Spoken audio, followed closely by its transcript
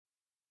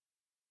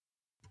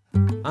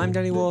I'm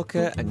Danny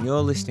Walker and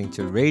you're listening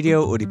to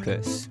Radio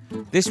Oedipus.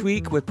 This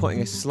week we're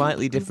putting a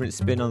slightly different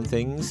spin on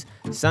things.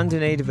 Sander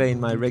Nederveen,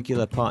 my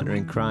regular partner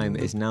in crime,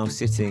 is now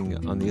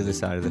sitting on the other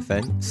side of the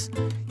fence.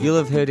 You'll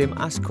have heard him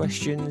ask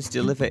questions,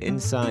 deliver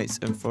insights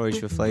and forage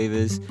for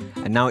flavours,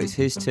 and now it's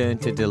his turn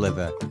to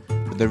deliver.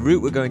 But the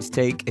route we're going to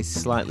take is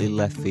slightly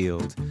left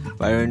field,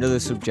 via another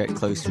subject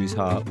close to his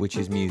heart, which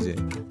is music.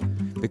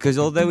 Because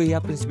although he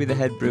happens to be the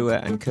head brewer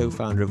and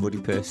co-founder of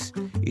Oedipus,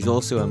 he's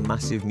also a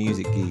massive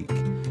music geek.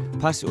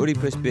 Past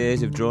Oedipus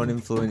beers have drawn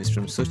influence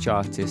from such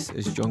artists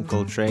as John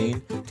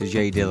Coltrane to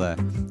Jay Dilla,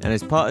 and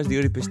as part of the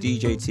Oedipus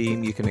DJ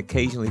team, you can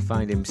occasionally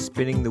find him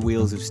spinning the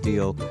wheels of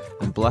steel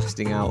and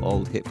blasting out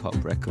old hip-hop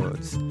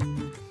records.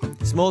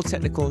 Small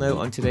technical note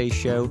on today's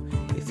show: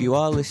 if you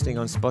are listening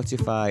on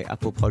Spotify,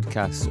 Apple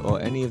Podcasts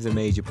or any of the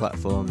major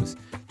platforms,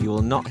 you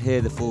will not hear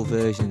the full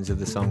versions of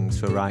the songs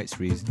for rights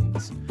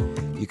reasons.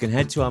 You can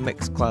head to our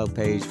Mixcloud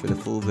page for the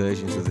full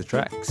versions of the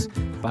tracks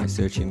by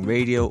searching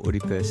Radio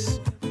Oedipus.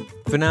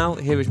 For now,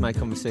 here is my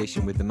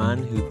conversation with the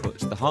man who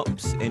puts the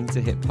hops into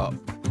hip-hop.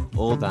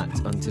 All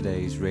that on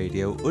today's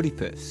Radio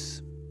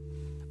Oedipus.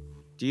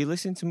 Do you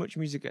listen to much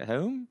music at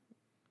home?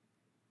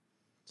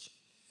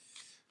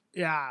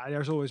 Yeah,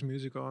 there's always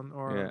music on,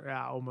 or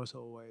almost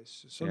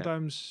always.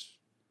 Sometimes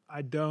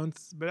I don't,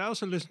 but I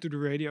also listen to the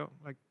radio,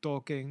 like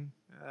talking,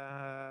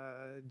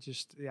 in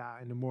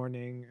the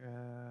morning,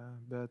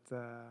 but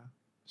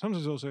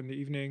sometimes also in the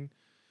evening.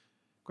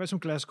 Quite some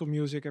classical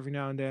music every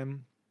now and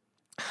then.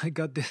 I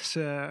got this.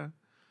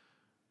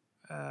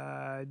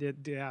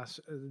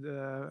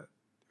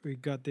 We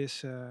got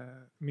this.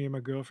 Me and my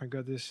girlfriend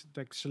got this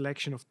like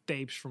selection of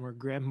tapes from her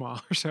grandma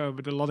or so,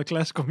 but a lot of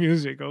classical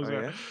music also.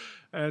 Oh, yeah?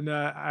 And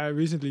I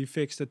recently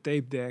fixed a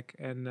tape deck,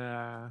 and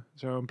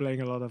so I'm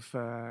playing a lot of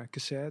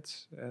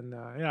cassettes, and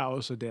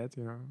also that,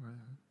 you know.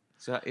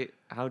 So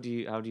how do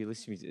you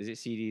listen to music? Is it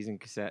CDs and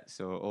cassettes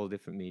or all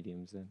different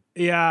mediums then?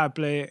 Yeah, I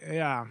play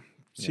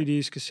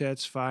CDs,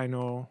 cassettes,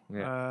 vinyl.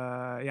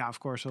 Of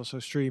course, also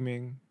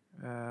streaming.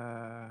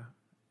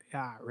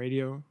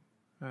 Radio.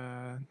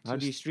 How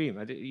do you stream?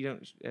 You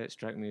don't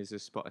strike me as a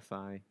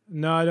Spotify.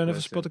 No, I don't have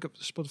a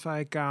Spotify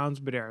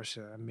account, but there's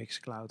a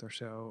Mixcloud or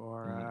so,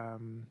 or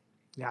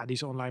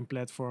these online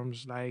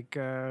platforms like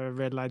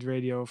Red Light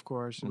Radio, of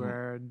course,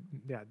 where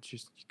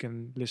just you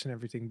can listen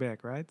everything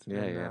back, right?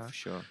 Yeah, for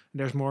sure.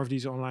 There's more of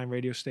these online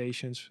radio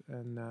stations,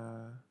 and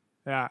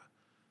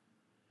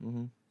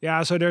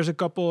so there's a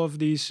couple of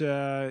these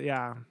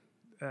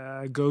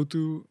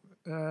go-to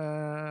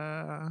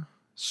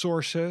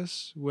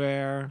sources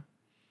where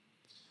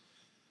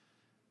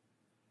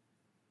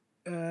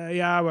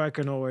I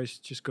can always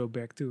just go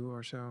back to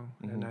or so,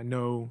 and I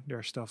know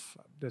there's stuff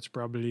that's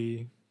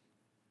probably,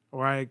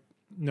 or I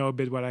know a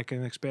bit what I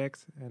can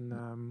expect,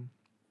 and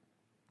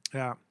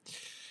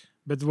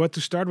but what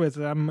to start with,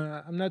 I'm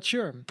not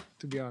sure,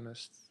 to be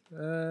honest.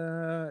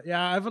 I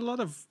have a lot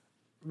of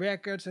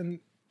records, and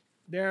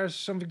there's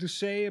something to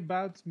say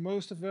about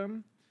most of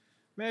them.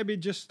 Maybe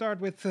just start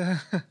with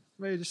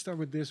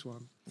this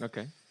one.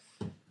 Okay.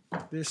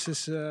 This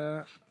is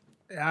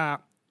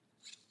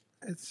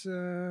it's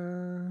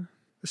a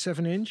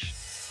 7-inch.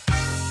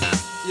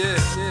 Yeah.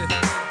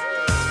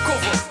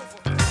 Cover.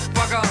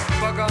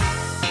 Bagger.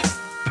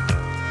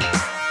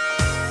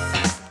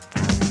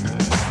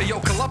 Yo,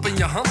 klap in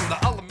je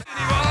handen, alle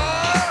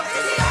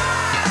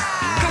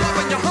klap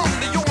in je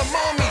handen, jonge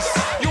mamies.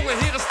 Jonge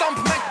heren, stamp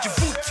met je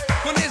voet.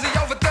 Wanneer ze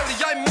jou vertellen,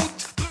 jij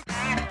moet.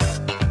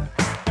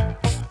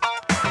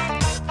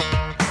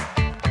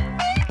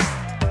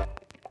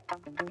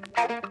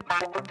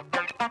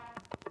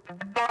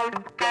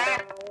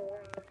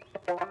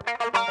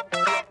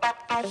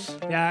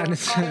 Yeah, and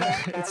it's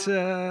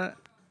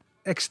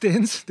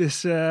Extins,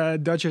 this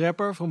Dutch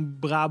rapper from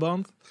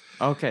Brabant.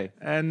 Okay.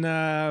 And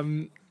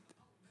why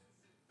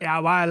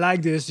I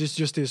like this is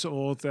just this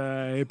old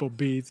hip hop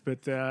beat,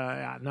 but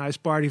nice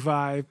party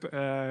vibe,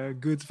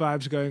 good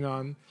vibes going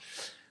on.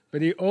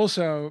 But he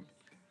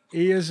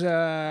is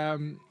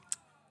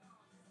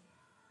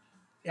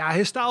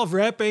his style of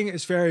rapping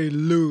is very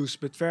loose,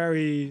 but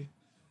very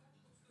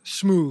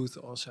smooth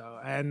also,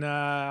 and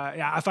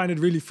I find it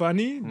really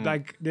funny.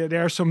 Like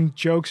there are some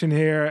jokes in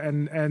here,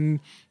 and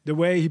the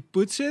way he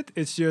puts it,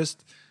 it's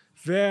just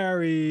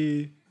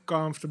very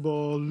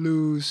comfortable,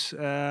 loose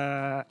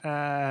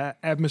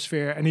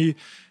atmosphere. And he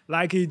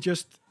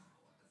just,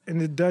 in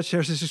the Dutch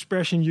there's this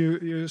expression,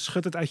 you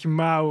schud het uit je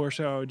mouw or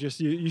so, just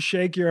you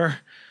shake your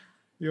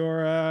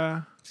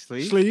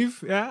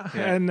sleeve,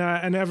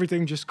 and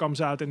everything just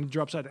comes out and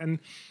drops out, and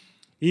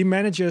he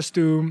manages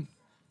to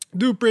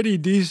do pretty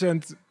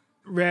decent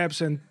raps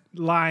and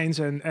lines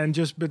and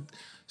just, but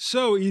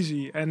so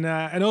easy, and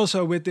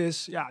also with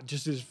this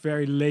just this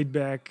very laid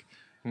back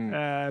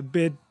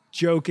bit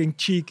joking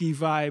cheeky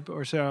vibe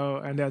or so,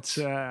 and that's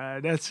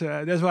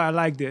why I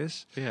like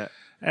this.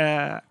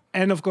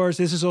 And of course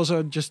this is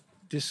also just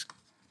this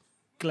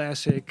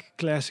classic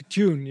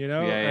tune, you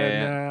know.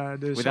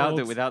 Without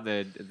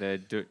the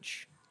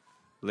Dutch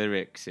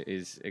lyrics, it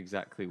is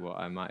exactly what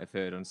I might have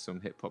heard on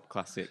some hip hop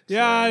classics.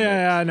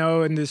 Yeah, I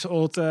know. And this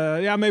old,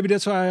 maybe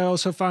that's why I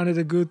also found it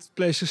a good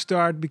place to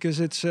start, because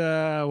it's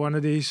one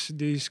of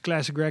these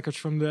classic records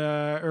from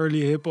the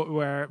early hip hop,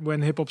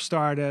 when hip hop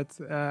started.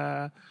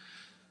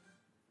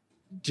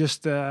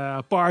 Just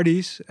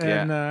parties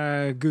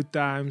and good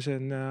times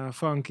and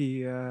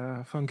funky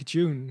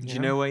tune. Do you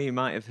know where you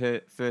might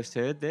have first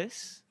heard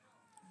this?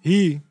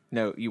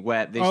 No, you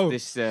where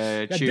this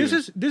tune.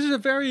 This is a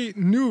very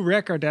new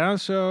record, huh?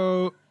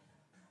 So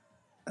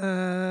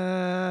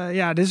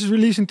this is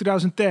released in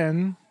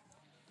 2010.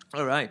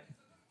 All right.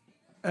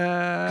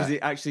 Because it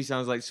actually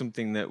sounds like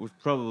something that was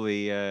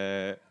probably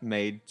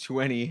made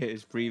 20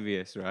 years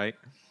previous, right?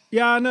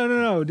 Yeah,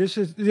 no. This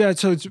is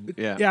So it's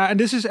and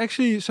this is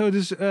actually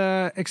this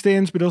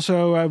Extins, but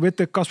also with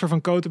the Casper van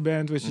Koten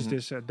band, which is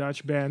this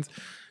Dutch band.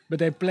 But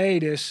they play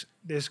this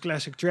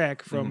classic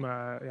track from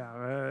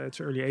it's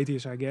early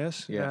 80s, I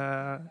guess.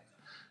 Yeah.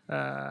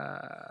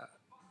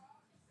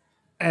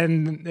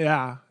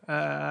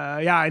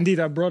 Indeed,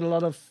 I brought a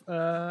lot of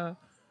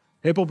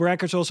hip hop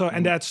records also,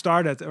 and that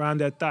started around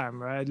that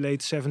time, right? Late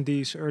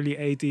 70s, early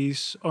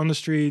 80s, on the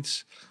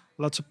streets,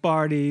 lots of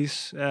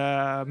parties,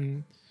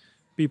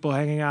 people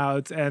hanging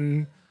out,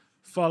 and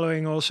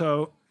following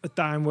also a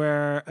time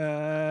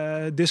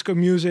where disco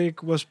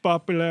music was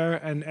popular,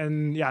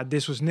 and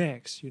this was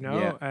next,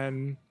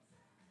 and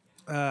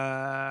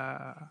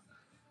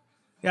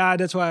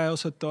that's why I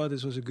also thought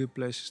this was a good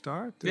place to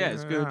start. Yeah,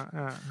 it's good.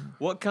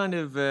 What kind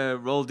of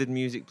role did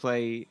music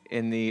play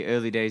in the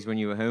early days when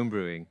you were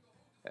homebrewing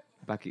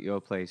back at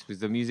your place? Was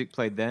the music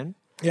played then?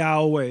 Yeah,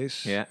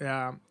 always.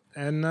 Yeah.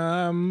 And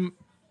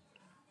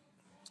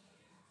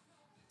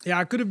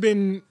it could have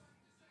been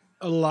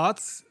a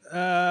lot,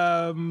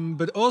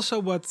 but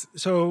also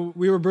so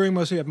we were brewing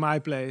mostly at my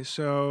place.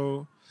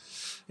 So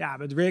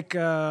but Rick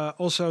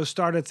also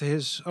started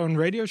his own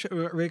radio show.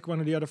 Rick, one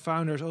of the other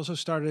founders, also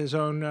started his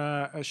own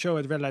show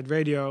at Red Light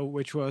Radio,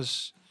 which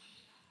was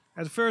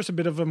at first a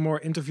bit of a more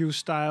interview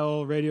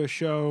style radio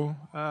show,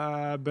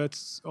 but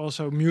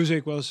also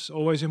music was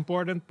always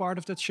important part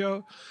of that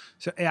show.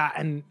 So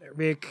and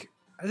Rick,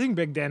 I think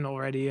back then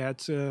already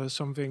had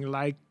something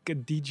like a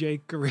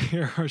DJ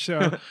career or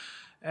so.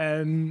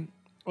 And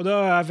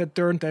although I've had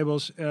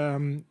turntables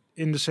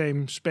in the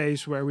same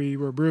space where we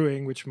were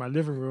brewing, which is my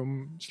living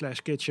room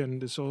 / kitchen,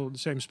 it's all the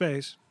same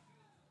space.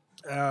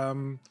 I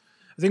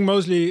think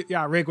mostly,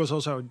 Rick was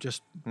also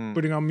just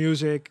putting on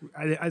music.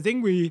 I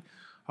think we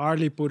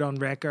hardly put on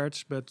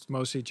records, but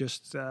mostly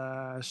just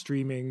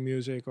streaming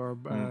music or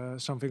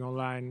something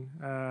online.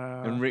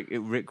 And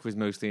Rick was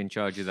mostly in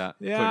charge of that,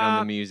 putting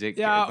on the music.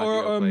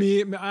 Or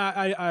me.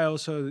 I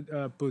also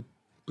put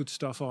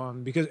stuff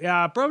on, because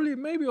probably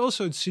maybe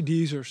also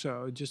CDs or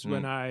so, just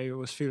when I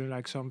was feeling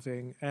like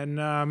something. And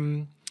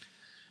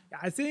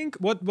I think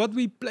what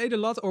we played a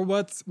lot, or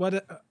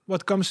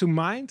what comes to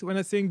mind when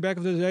I think back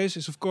of the days,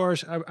 is of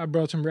course I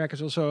brought some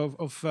records also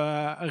of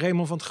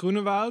Raymond van 't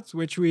Groenewoud,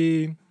 which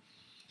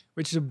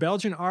is a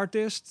Belgian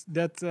artist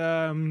that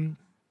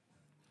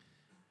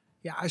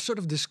I sort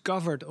of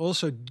discovered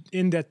also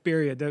in that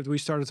period that we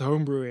started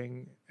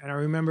homebrewing. And I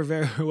remember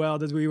very well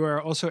that we were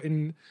also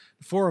the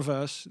four of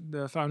us,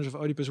 the founders of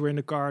Oedipus, were in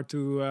the car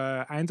to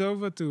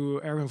Eindhoven,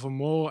 to Erwin van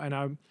Mol, and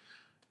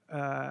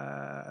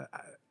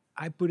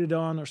I put it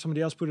on, or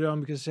somebody else put it on,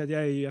 because I said,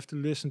 you have to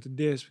listen to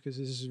this, because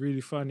this is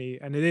really funny.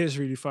 And it is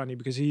really funny,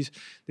 because he's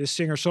this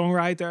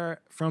singer-songwriter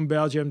from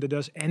Belgium that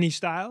does any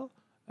style,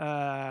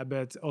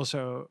 but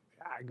also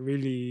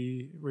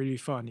really, really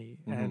funny.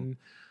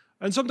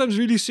 And sometimes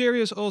really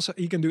serious also.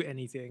 He can do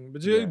anything.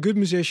 But a good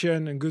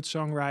musician and good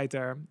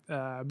songwriter.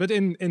 But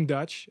in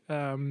Dutch.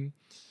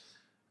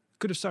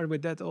 Could have started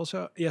with that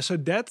also. Yeah, so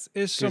that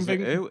is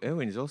something...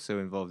 Erwin is also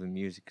involved in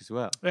music as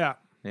well.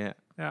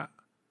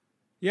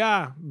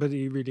 Yeah, but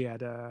he really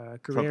had a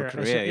career.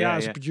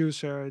 As a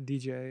producer,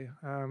 DJ.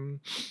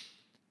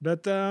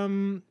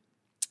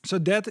 So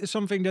that is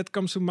something that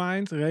comes to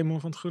mind.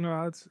 Raymond van 't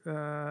Groenewoud.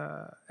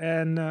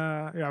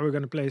 We're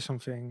going to play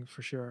something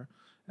for sure.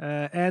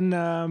 I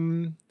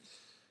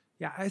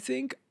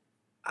think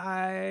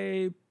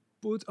I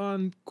put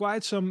on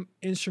quite some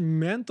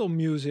instrumental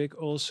music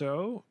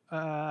also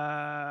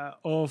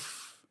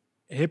of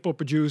hip hop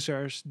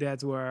producers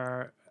that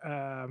were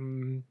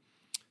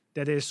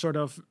that is sort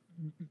of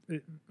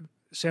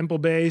sample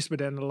based, but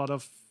then a lot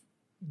of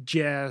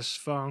jazz,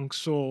 funk,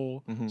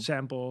 soul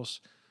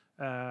samples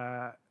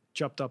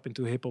chopped up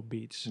into hip hop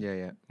beats,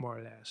 more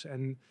or less.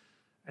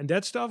 And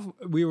that stuff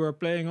we were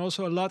playing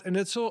also a lot, and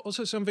that's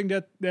also something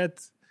that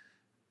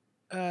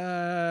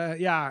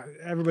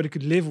everybody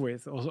could live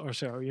with or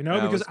so,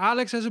 because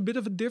Alex has a bit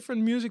of a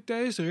different music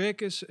taste.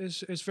 Rick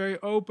is very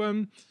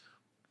open.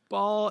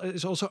 Paul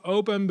is also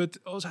open, but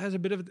also has a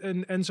bit of,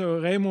 and so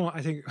Raymond,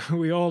 I think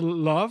we all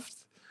loved,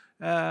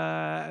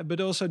 but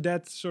also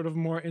that sort of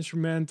more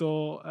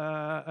instrumental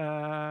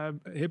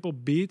hip hop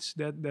beats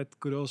that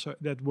could also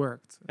that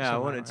worked. Yeah, I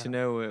somehow, wanted to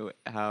know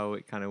how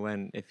it kind of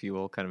went, if you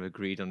all kind of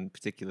agreed on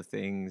particular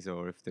things,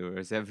 or if there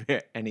was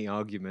ever any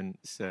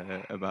arguments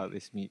about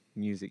this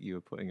music you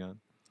were putting on.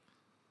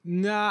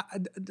 Nah, I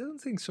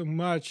don't think so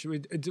much.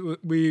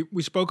 We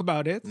spoke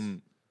about it,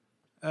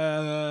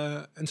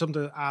 and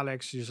sometimes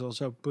Alex just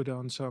also put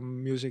on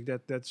some music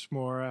that's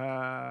more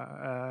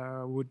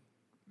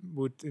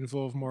would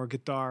involve more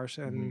guitars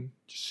and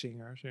just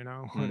singers,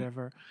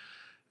 whatever.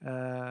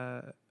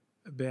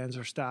 Bands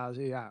or styles,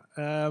 yeah.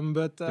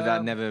 But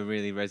that never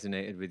really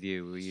resonated with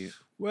you, were you?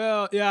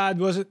 well, yeah, it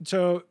wasn't.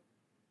 So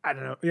I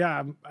don't know.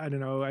 Yeah, I don't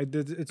know.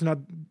 It's not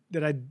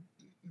that I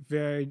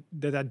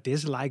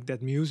dislike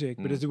that music,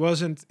 but it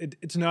wasn't.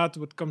 It's not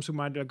what comes to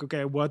mind. Like,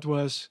 okay, what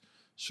was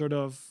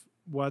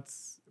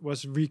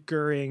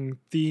recurring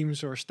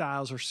themes or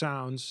styles or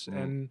sounds,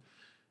 and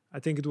I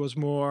think it was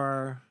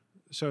more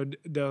so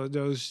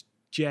those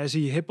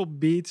jazzy hip hop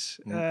beats.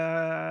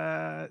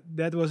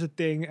 That was a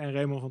thing, and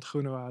Raymond van het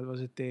Groenewoud was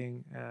a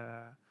thing.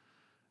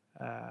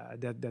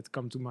 That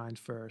come to mind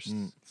first.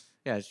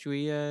 Yeah, should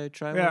we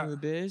try one of the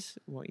beers?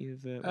 What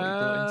you've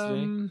brought in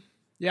today?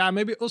 Yeah,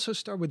 maybe also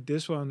start with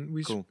this one.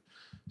 We Cool.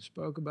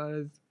 spoke about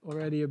it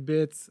already a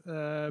bit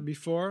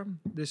before.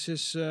 This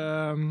is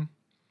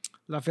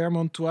La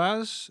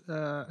Vermontoise,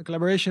 a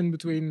collaboration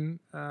between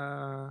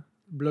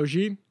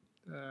Blogy,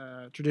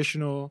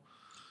 traditional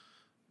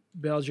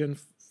Belgian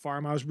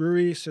farmhouse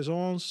brewery,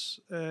 Saisons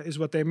is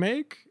what they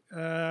make,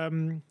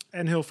 and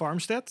Hill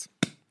Farmstead,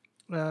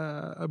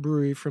 a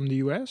brewery from the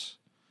US.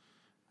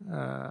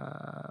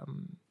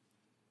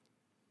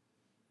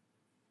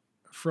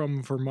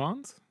 From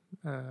Vermont.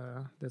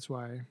 That's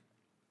why.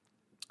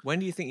 When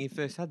do you think you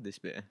first had this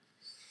beer?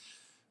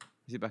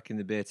 Is it back in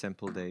the Beer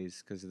Temple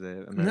days because of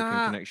the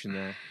American connection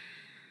there?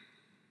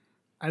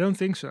 I don't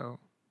think so.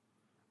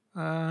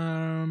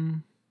 I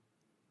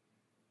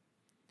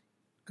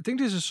think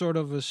this is sort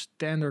of a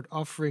standard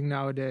offering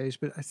nowadays,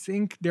 but I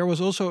think there was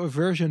also a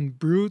version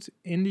brewed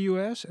in the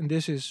US, and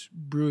this is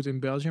brewed in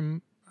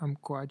Belgium, I'm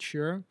quite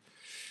sure.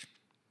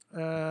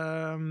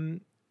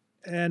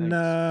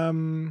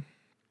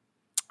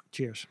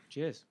 Cheers.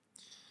 Cheers.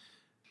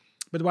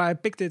 But why I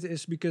picked it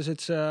is because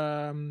it's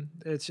where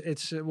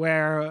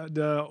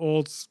the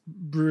old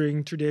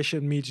brewing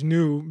tradition meets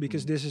new,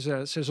 because this is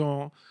a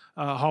saison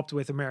hopped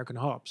with American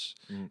hops,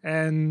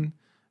 and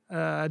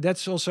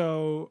that's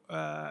also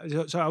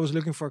so I was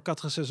looking for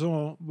Quatre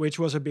Saisons, which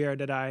was a beer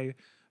that I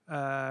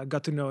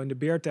got to know in the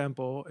Beer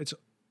Temple. It's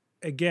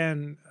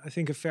again, I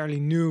think, a fairly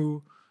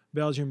new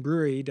Belgian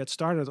brewery that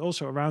started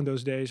also around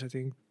those days. I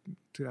think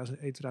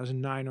 2008,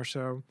 2009 or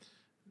so.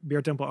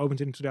 Beer Temple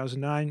opened in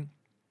 2009.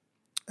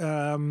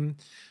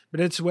 But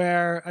it's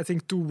where I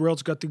think two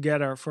worlds got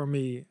together for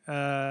me.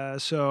 The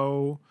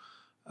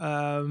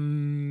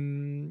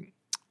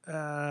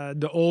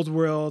old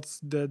world,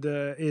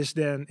 is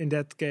then in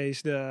that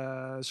case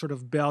the sort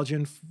of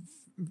Belgian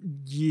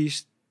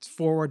yeast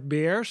forward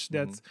beers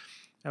that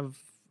have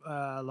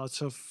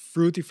lots of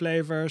fruity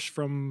flavors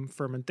from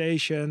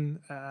fermentation,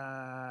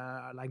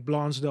 like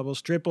blondes,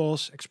 doubles,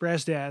 triples.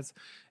 Express that,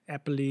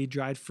 appley,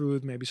 dried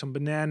fruit, maybe some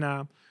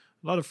banana.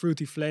 A lot of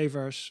fruity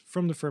flavors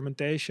from the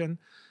fermentation.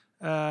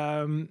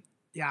 Those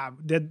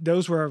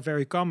were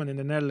very common in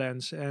the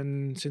Netherlands.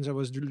 And since I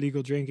was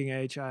legal drinking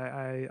age,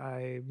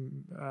 I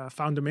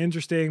found them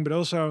interesting, but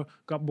also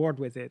got bored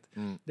with it.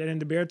 Then in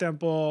the Beer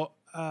Temple,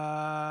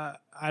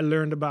 I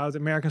learned about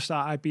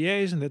American-style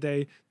IPAs and that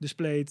they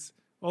displayed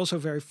also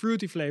very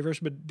fruity flavors,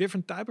 but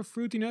different type of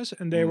fruitiness,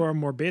 and they were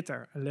more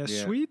bitter and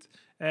less sweet.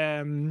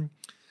 In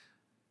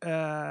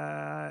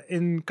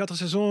Quatre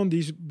Saisons,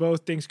 these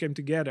both things came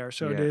together.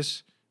 So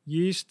this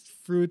yeast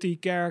fruity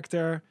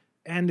character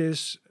and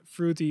this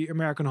fruity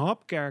American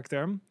hop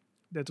character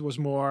that was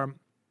more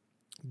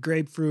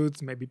grapefruit,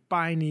 maybe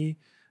piney,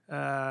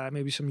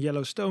 maybe some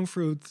yellow stone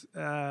fruit.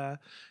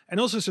 And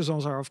also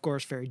Saisons are, of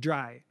course, very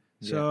dry.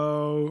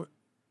 So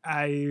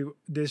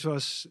this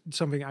was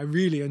something I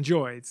really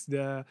enjoyed.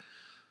 The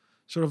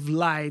sort of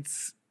light,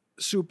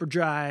 super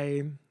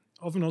dry,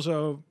 often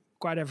also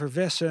quite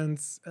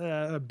effervescent,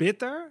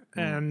 bitter,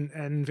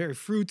 and very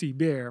fruity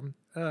beer.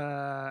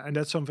 And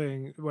that's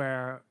something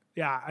where,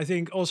 I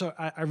think also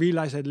I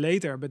realized that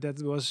later, but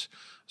that was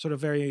sort of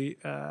very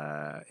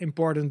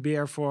important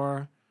beer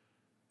for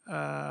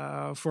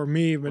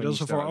me, but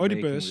also for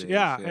Oedipus.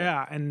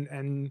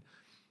 And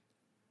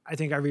I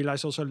think I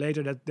realized also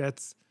later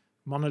that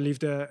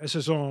Mannenliefde, a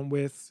saison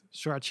with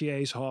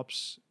Sorachiers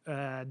hops,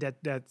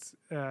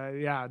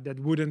 that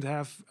wouldn't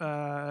have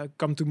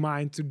come to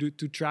mind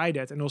to try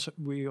that. And also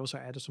we also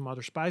added some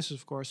other spices,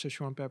 of course,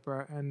 Szechuan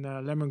pepper and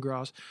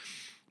lemongrass.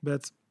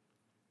 But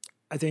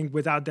I think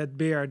without that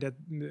beer, that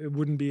it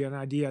wouldn't be an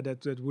idea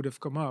that would have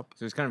come up.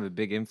 So it's kind of a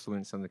big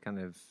influence on the kind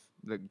of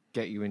that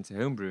get you into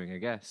homebrewing, I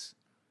guess.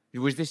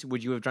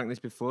 Would you have drank this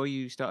before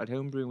you started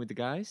homebrewing with the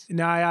guys?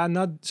 No, yeah,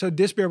 not so.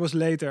 This beer was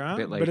later, huh?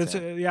 bit But it's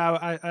later.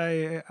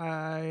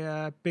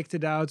 I picked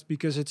it out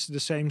because it's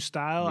the same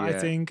style, I Yeah.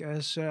 think,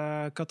 as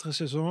Quatre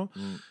Saisons.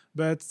 Mm.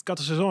 But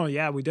Quatre Saisons,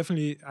 yeah,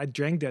 I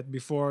drank that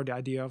before the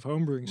idea of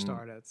homebrewing Mm.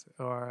 started.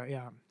 Or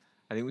yeah,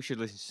 I think we should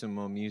listen to some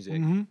more music.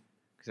 Mhm.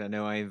 Because I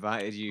know I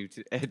invited you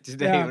today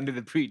Yeah. under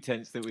the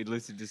pretense that we'd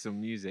listen to some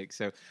music.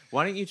 So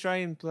why don't you try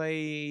and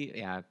play?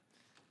 Yeah,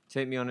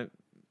 take me on it.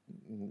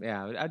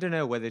 Yeah, I don't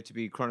know whether to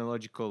be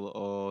chronological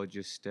or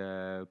just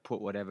put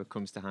whatever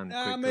comes to hand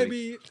quickly.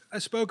 maybe I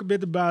spoke a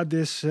bit about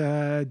this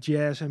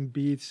jazz and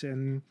beats,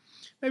 and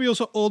maybe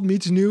also old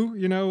meets new.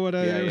 You know what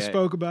I Yeah, yeah.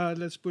 spoke about.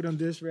 Let's put on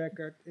this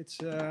record. It's.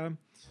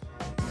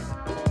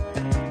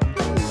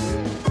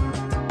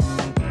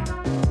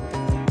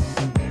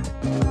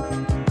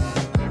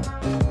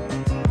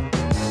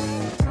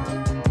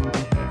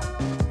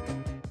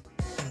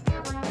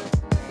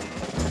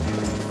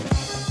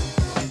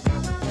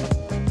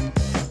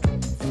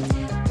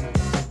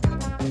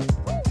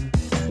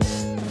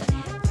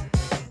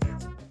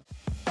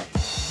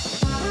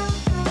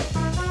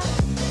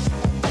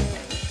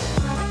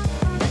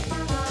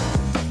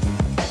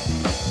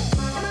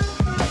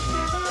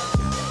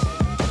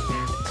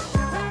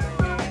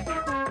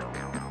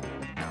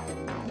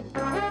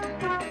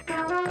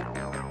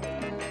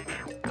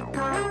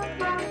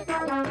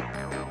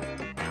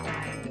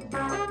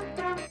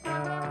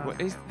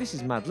 This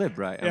is Mad Lib,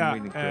 right? I'm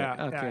reading correct.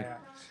 Okay.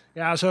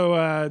 Yeah, so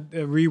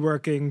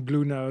reworking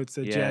Blue Note,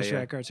 the Yeah, jazz yeah.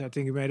 records. I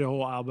think he made a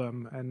whole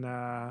album, and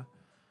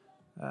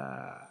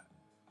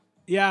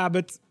yeah.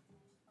 But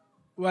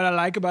what I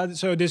like about it,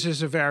 so this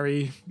is a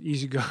very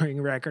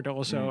easygoing record.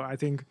 Also, I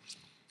think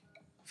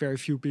very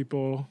few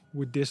people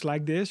would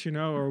dislike this, you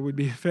know, or would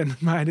be offended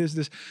by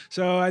this.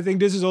 So I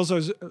think this is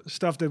also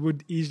stuff that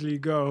would easily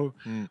go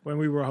when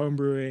we were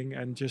homebrewing,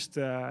 and just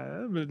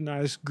a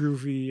nice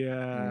groovy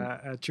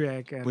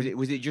track. And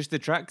Was it just the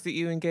track that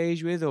you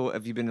engage with, or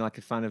have you been like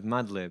a fan of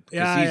Madlib? Because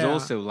Yeah, he's yeah.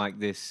 also like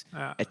this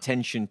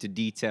attention to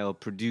detail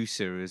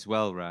producer as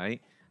well,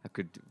 right? I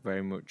could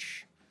very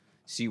much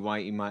see why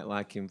you might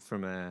like him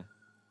from a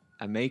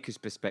maker's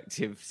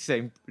perspective.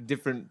 Same,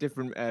 different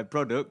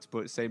product,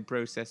 but same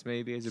process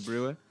maybe as a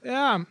brewer.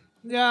 Yeah,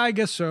 I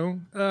guess so.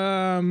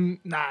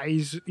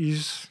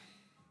 He's.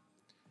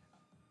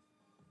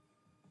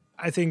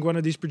 I think one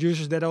of these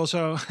producers that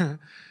also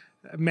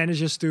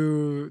manages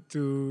to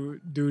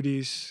do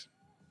these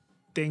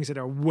things that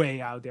are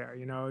way out there.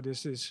 You know,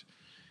 this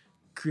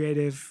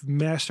creative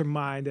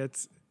mastermind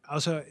that.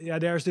 Also, yeah,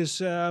 there's this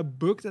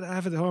book that I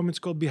have at home. It's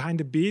called Behind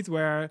the Beat,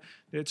 where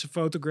it's a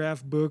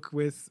photograph book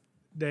with.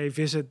 They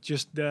visit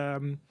just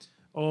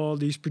all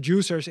these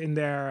producers in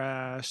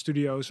their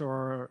studios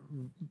or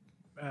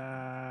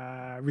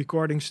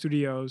recording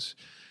studios.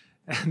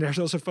 And there's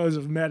also photos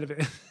of Matt.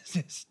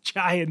 This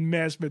giant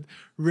mess with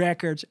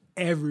records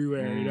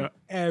everywhere, you know,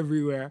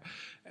 everywhere.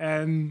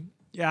 And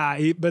yeah,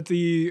 he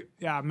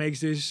makes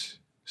this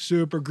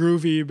super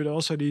groovy, but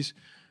also these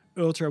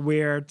ultra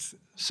weird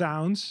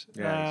sounds.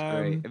 Yeah, it's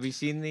great. Have you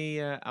seen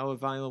the Our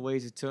Vinyl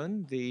Weighs a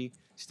Ton, the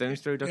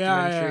Stones Throw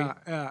documentary?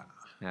 Yeah.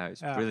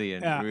 It's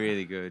brilliant,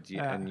 really good,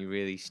 and you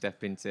really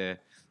step into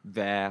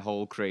their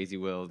whole crazy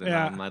world and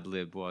how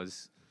Madlib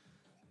was.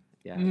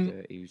 Yeah,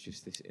 he was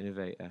just this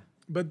innovator.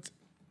 But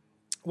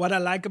what I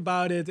like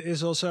about it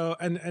is also,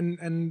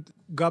 and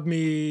got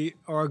me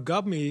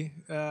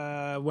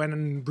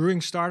when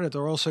brewing started,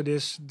 or also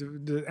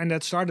and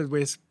that started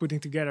with putting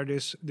together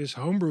this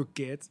homebrew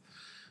kit.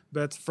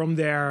 But from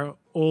there,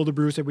 all the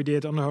brews that we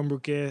did on the homebrew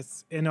kit,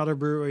 in other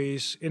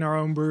breweries, in our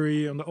own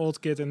brewery, on the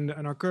old kit and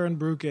our current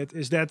brew kit,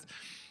 is that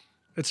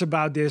it's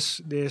about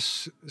this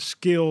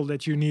skill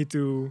that you need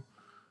to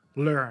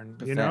learn.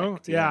 Perfect, you know,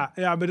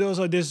 yeah. But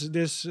also this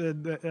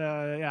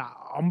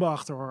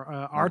ambacht or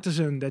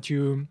artisan that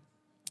you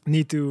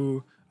need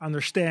to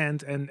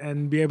understand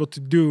and be able to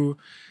do.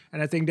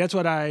 And I think that's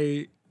what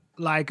I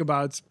like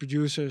about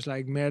producers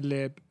like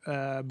Madlib,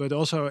 but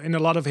also in a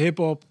lot of hip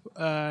hop,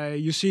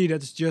 you see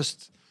that it's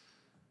just.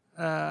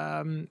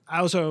 I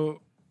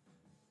also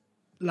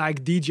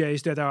like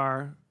DJs that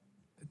are,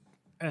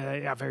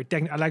 very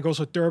technical. I like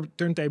also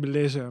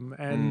turntablism,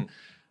 and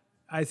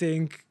I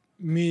think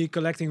me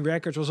collecting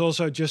records was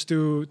also just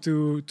to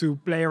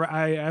play.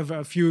 I have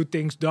a few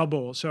things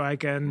double, so I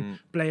can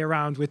play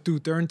around with two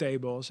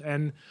turntables,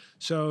 and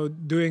so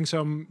doing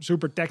some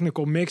super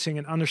technical mixing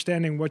and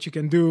understanding what you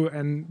can do,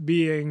 and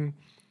being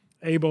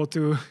able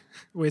to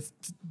with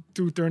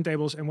two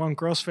turntables and one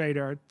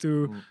crossfader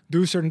to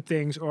do certain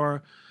things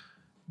or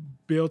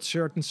build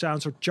certain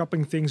sounds or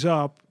chopping things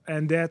up,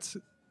 and that's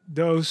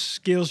those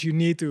skills you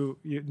need to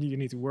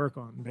work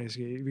on,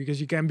 basically,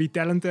 because you can be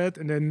talented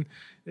and then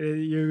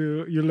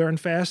you learn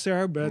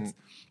faster, but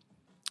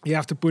you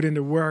have to put in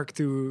the work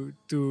to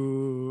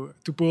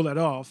pull that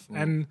off.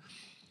 And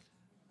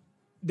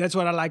that's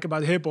what I like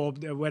about hip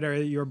hop.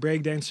 Whether you're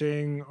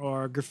breakdancing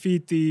or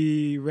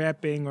graffiti,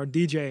 rapping or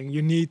DJing,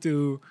 you need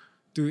to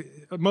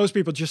most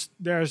people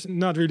there's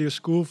not really a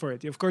school for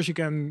it. Of course, you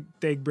can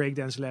take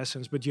breakdance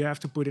lessons, but you have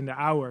to put in the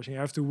hours and you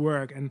have to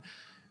work. And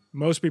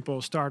most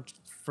people start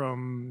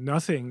from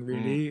nothing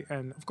really.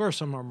 And of course,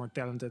 some are more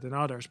talented than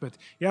others, but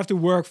you have to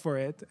work for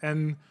it.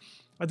 And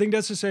I think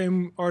that's the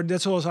same, or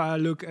that's also how I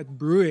look at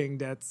brewing.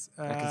 That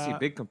I can see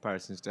big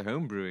comparisons to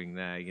home brewing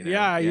there. You know,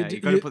 Yeah, you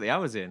got to put the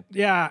hours in.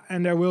 Yeah,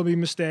 and there will be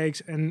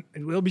mistakes, and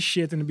it will be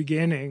shit in the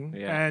beginning.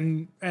 Yeah.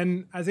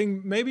 And I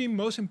think maybe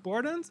most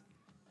important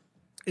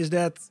is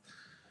that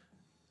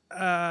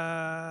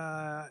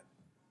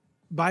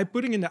by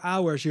putting in the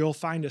hours, you'll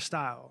find a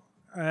style.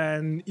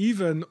 And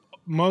even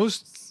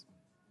most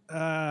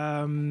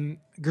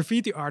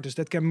graffiti artists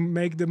that can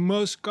make the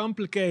most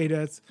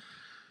complicated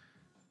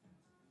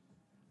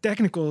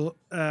technical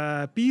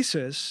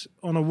pieces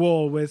on a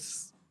wall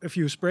with a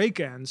few spray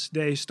cans,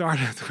 they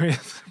started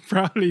with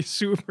probably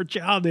super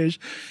childish,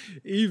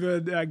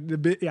 even like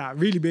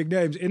really big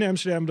names in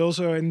Amsterdam, but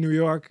also in New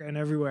York and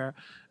everywhere.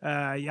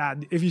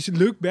 If you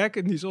look back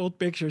at these old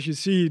pictures, you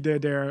see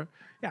that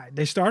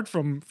they start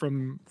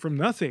from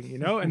nothing, you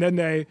know, and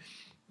then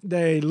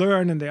they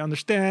learn and they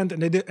understand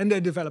and they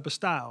develop a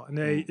style,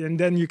 and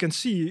then you can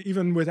see,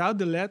 even without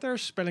the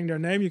letters spelling their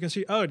name, you can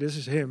see, oh, this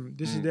is him,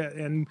 this is that,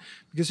 and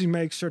because he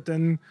makes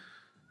certain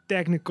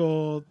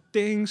technical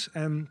things,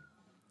 and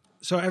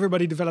so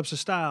everybody develops a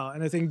style.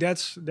 And I think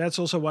that's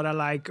also what I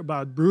like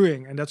about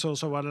brewing, and that's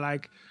also what I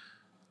like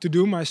to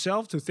do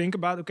myself, to think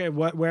about, okay,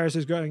 where is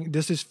this going?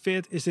 Does this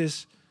fit? Is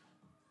this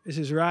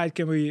right?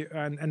 Can we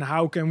and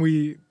how can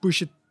we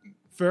push it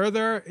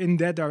further in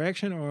that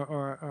direction,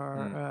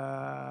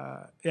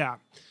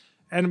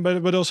 and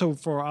but also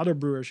for other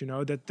brewers, you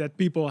know, that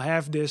people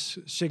have this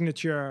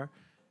signature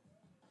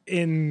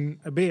in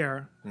a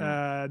beer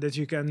that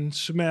you can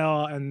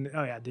smell, and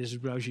this is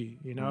Rogie,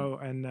 you know,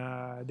 and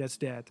that's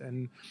that,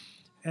 and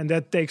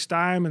that takes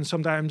time, and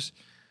sometimes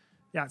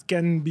it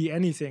can be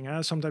anything.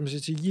 Sometimes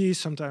it's a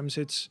yeast, sometimes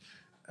it's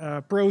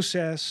a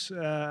process.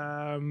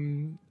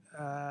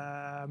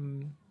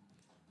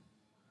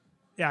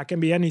 It can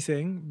be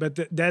anything, but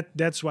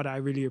that's what I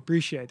really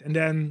appreciate. And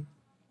then,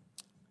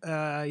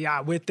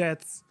 with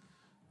that,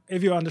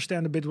 if you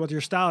understand a bit what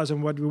your style is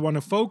and what we want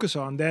to focus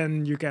on,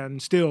 then you can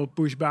still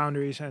push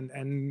boundaries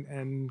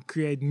and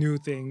create new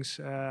things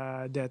in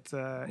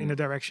a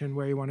direction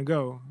where you want to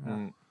go.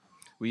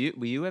 Were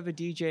you ever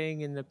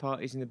DJing in the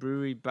parties in the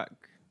brewery back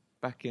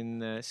in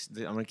the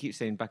I'm gonna keep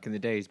saying back in the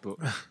days, but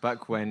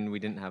back when we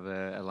didn't have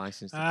a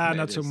license?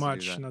 Not so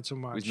much. It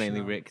was mainly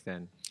Rick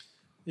then.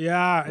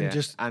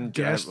 Just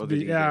guest. Other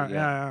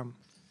DJ,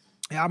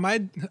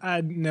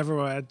 I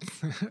never had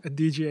a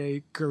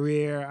DJ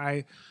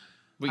career.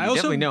 But you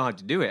definitely know how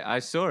to do it. I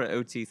saw it at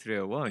OT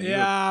 301.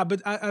 Yeah,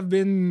 but I've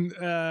been.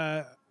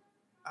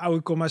 I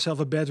would call myself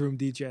a bedroom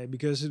DJ,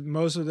 because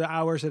most of the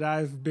hours that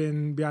I've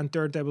been behind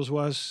turntables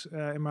was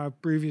in my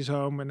previous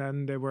home, and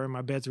then they were in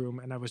my bedroom,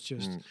 and I was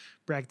just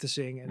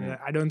practicing. And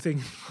I don't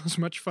think it was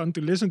much fun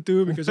to listen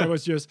to, because I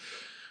was just,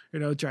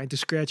 trying to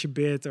scratch a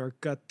bit or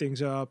cut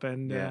things up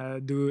and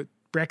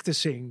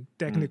practicing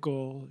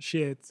technical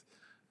shit.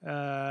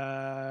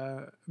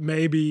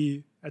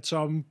 Maybe at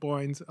some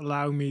point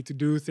allowing me to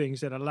do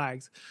things that I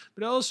liked,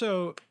 but I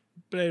also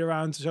played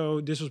around. So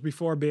this was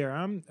before beer.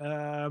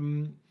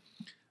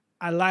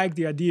 I like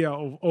the idea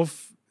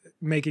of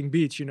making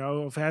beats,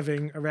 of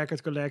having a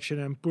record collection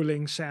and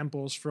pulling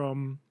samples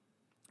from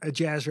a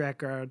jazz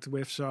record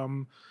with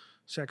some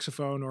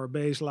saxophone or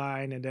bass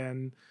line, and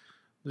then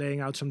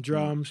laying out some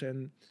drums.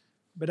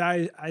 But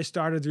I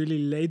started really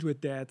late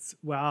with that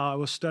while I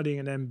was studying,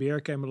 and then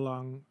beer came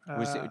along.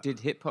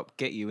 Did hip hop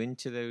get you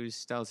into those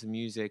styles of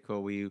music,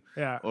 or were you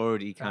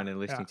already kind of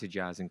listening to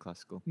jazz and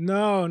classical?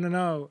 No,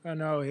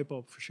 hip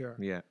hop for sure.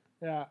 Yeah.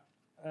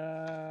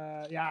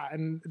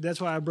 And that's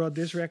why I brought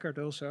this record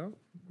also,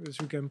 which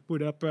we can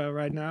put up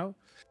right now.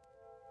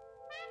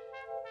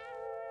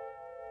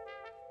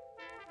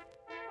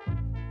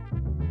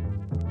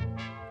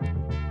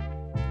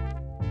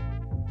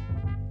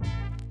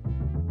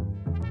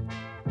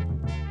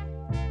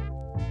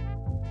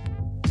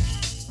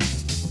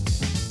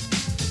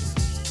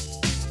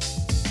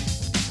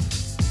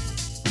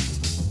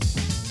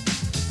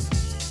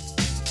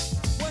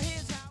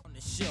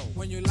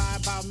 When you lie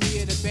about me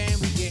and the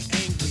band, we get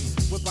angry.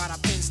 Whip out our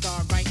pen,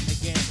 start writing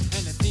again.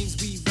 And the things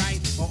we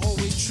write are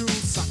always true,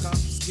 sucker.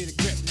 Let's get a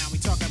grip, now we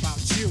talking about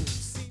you.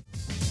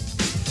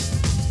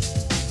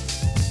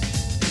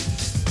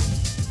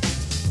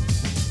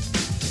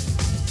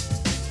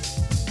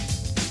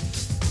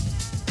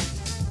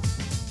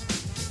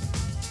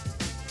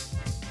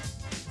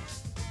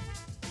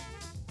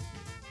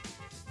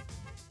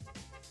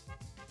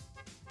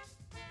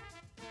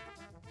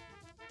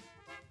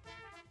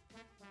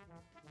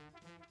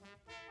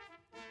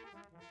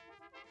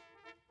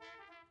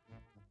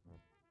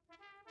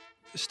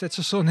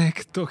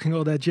 Stetsasonic talking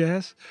all that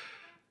jazz.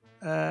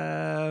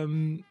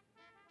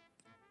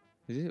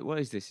 What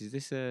is this? Is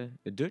this a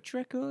Dutch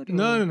record?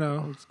 No, or no,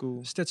 no. Old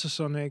school.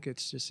 Stetsasonic.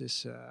 It's just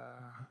this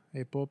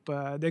hip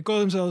hop. They call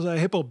themselves a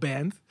hip hop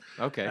band.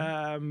 Okay.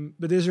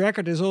 But this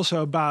record is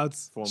also about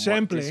From what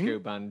sampling. disco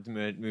band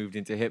moved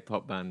into hip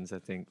hop bands, I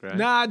think, right?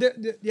 Nah,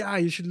 yeah,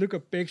 you should look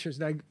up pictures.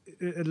 Like,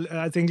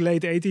 I think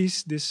late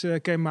 80s, this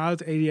came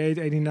out, 88,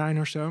 89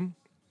 or so.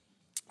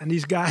 And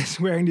these guys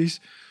wearing these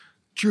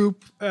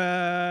troop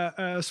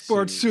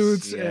sports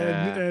suits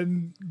yeah.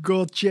 and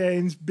gold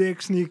chains,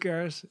 big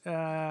sneakers.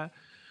 Yeah,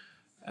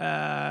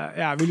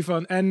 really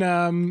fun.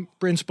 And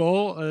Prince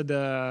Paul,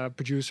 the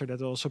producer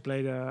that also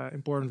played an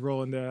important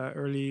role in the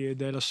early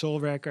De La Soul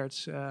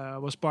records,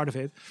 was part of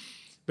it.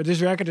 But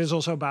this record is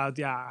also about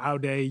how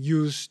they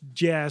use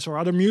jazz or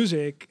other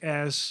music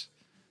as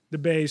the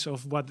base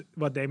of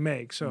what they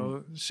make.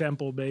 So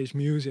sample-based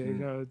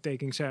music,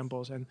 taking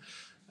samples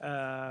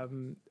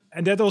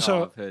and that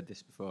also. I've heard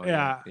this before.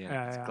 Yeah,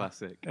 it's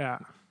classic. Yeah,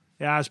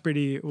 it's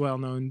pretty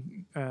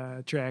well-known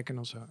track, and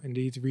also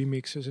indeed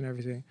remixes and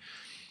everything.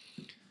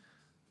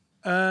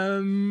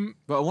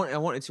 But I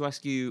wanted to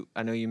ask you.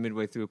 I know you're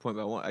midway through a point,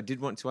 but I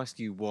did want to ask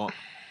you what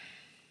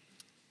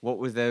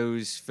were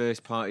those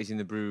first parties in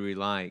the brewery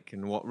like,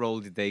 and what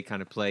role did they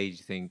kind of play, do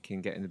you think,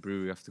 in getting the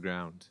brewery off the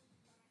ground?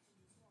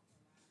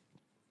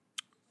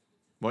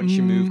 Once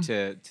you moved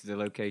to the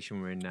location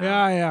we're in now.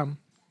 Yeah.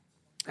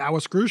 That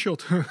was crucial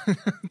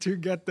to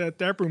get the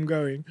taproom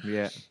going.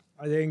 Yeah.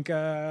 I think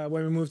when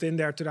we moved in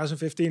there,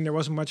 2015, there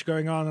wasn't much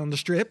going on the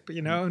strip.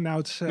 Now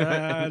it's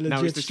legit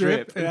Now it's the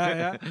strip. strip.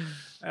 Yeah.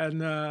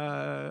 And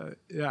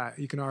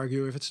you can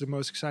argue if it's the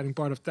most exciting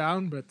part of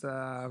town, but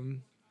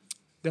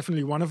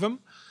definitely one of them.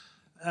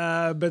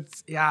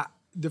 But yeah,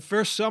 the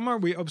first summer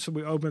we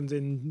opened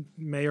in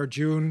May or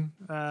June.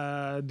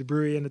 The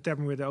brewery and the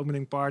taproom with the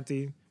opening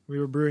party. We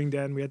were brewing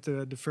then. We had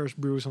the first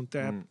brews on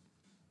tap.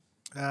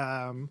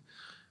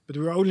 But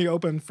we were only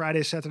open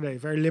Friday, Saturday,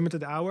 very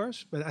limited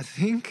hours. But I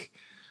think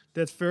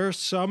that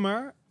first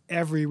summer,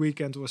 every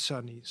weekend was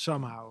sunny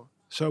somehow.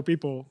 So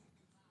people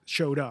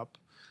showed up.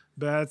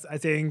 But I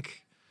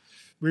think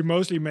we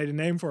mostly made a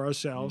name for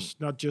ourselves,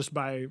 not just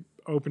by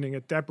opening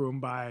a tap room,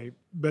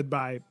 but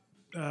by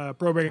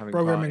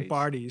programming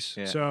parties.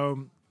 Yeah.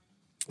 So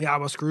it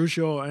was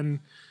crucial. And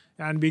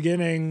in the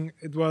beginning,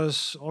 it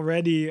was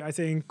already, I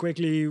think,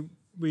 quickly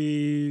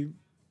we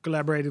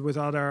collaborated with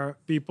other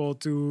people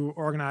to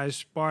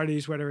organize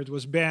parties, whether it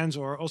was bands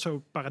or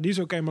also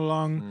Paradiso came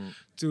along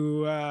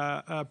to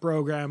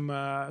program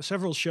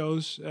several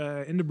shows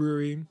in the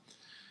brewery.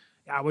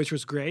 Yeah, which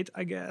was great,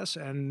 I guess.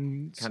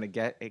 And kind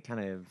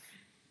of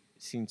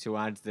seemed to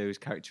add those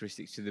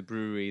characteristics to the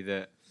brewery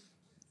that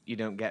you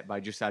don't get by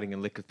just adding a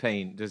lick of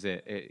paint, does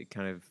it? It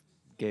kind of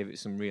gave it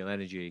some real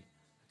energy,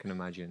 I can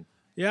imagine.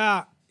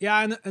 Yeah,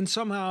 and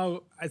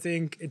somehow I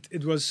think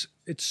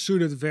it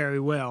suited very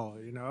well,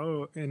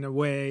 in a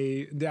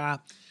way.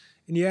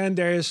 In the end,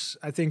 there's,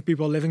 I think,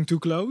 people living too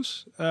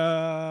close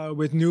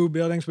with new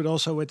buildings, but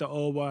also with the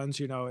old ones.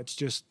 It's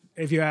just,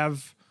 if you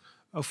have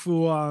a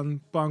full-on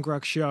punk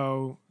rock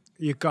show,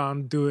 you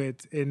can't do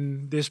it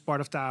in this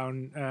part of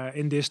town,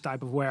 in this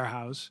type of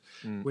warehouse,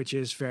 which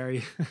is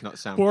very not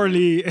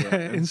poorly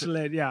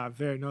insulated. Yeah,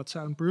 very not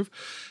soundproof.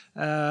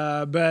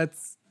 But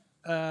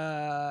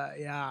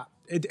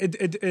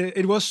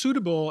it was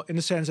suitable in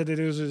the sense that it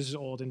was this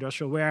old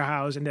industrial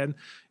warehouse, and then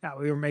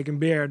we were making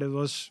beer that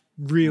was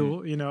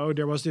real.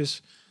 There was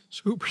this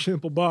super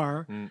simple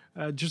bar,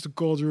 just a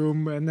cold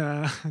room, and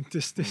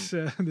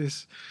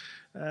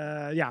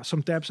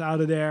some taps out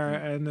of there,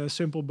 and a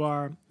simple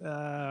bar.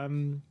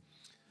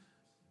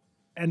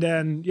 And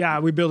then,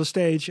 we built a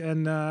stage,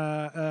 and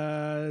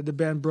the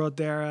band brought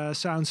their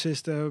sound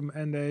system,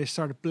 and they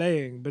started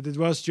playing. But it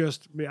was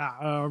just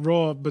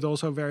raw, but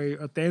also very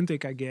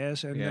authentic, I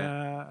guess. And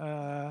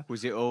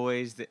was it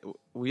always?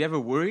 Were you ever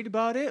worried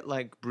about it,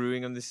 like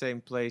brewing on the same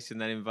place and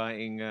then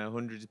inviting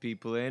hundreds of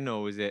people in,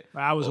 or was it?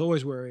 I was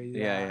always worried.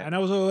 Yeah. And I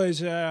was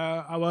always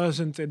I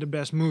wasn't in the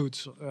best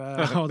moods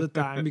all the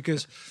time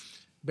because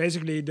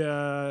basically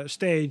the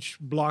stage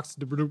blocked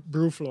the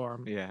brew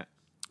floor. Yeah.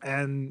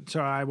 And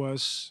so I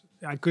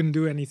couldn't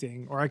do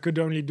anything, or I could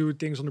only do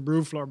things on the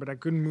brew floor, but I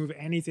couldn't move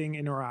anything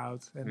in or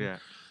out. And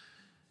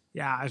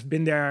I've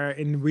been there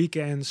in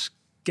weekends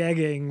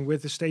kegging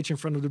with the stage in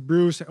front of the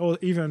brews,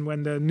 even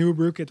when the new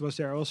brew kit was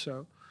there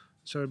also.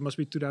 So it must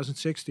be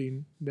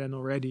 2016 then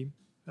already.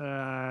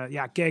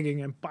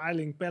 Kegging and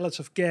piling pallets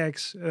of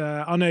kegs,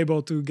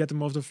 unable to get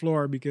them off the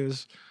floor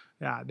because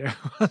there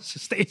was a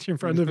stage in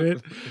front of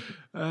it.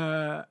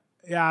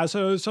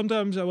 So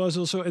sometimes I was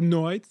also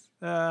annoyed.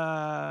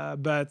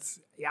 But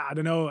I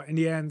don't know. In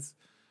the end,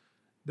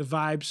 the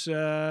vibes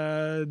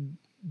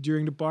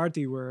during the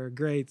party were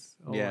great.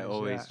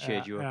 Always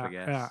cheered you up, I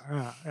guess.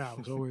 It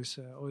was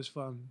always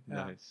fun.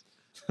 Nice.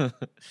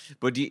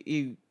 But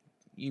you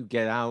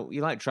get out.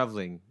 You like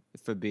traveling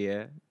for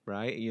beer,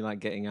 right? You like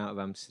getting out of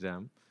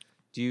Amsterdam.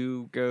 Do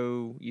you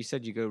go? You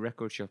said you go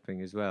record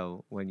shopping as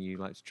well when you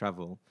like to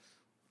travel.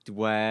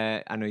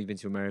 Where I know you've been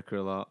to America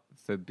a lot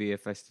for beer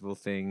festival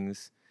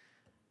things.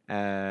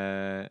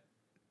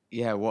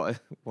 yeah,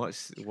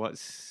 what's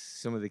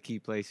some of the key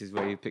places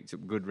where you picked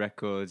up good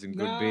records and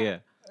good Nah,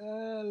 beer?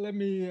 Let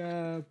me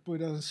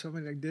put on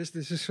something like this.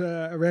 This is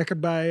a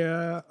record by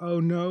Oh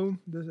No.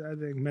 This I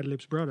think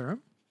Madlib's brother.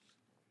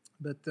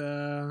 But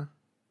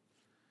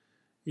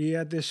he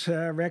had this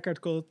record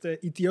called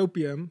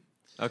Ethiopium.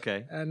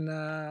 Okay. And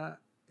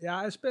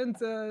I spent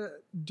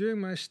during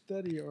my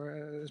study or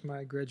as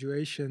my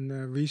graduation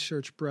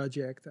research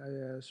project,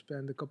 I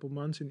spent a couple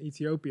months in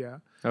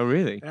Ethiopia. Oh,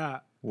 really? Yeah.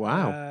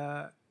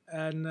 Wow.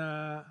 And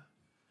I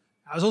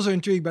was also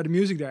intrigued by the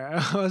music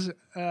there.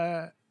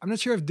 I'm not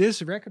sure if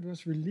this record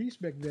was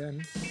released back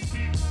then.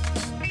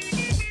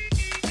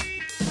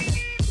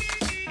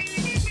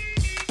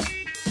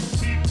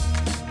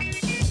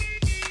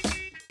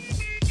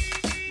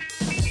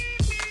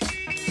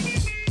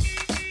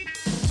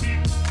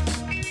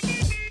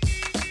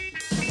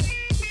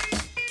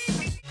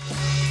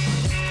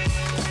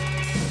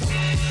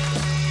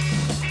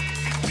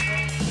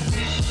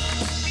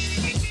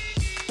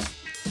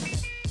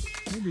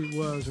 Maybe it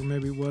was or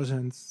maybe it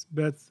wasn't.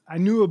 But I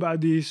knew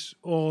about these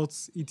old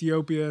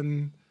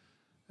Ethiopian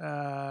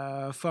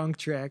funk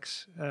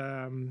tracks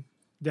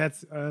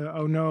that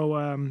Oh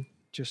No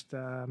just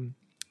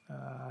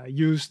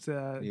used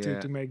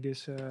to make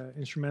this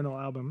instrumental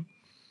album.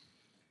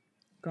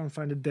 Can't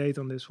find a date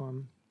on this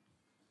one.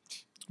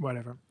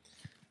 Whatever.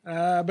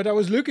 But I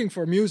was looking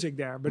for music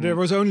there, but there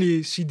was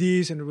only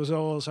CDs and it was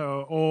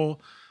also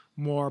all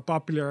more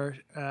popular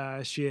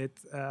shit.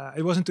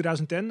 It was in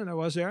 2010 and I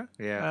was there.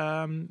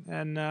 Yeah.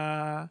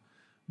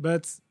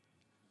 But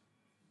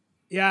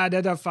yeah,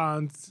 that I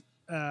found.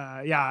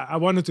 I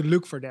wanted to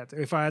look for that.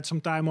 If I had some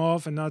time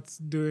off and not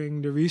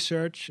doing the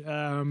research,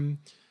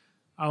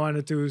 I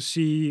wanted to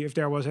see if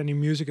there was any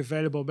music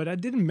available. But I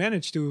didn't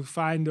manage to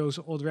find those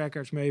old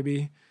records.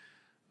 Maybe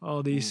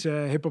all these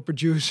hip hop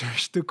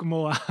producers took them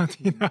all out,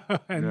 you know,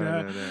 and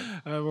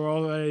were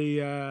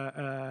already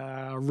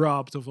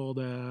robbed of all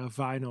the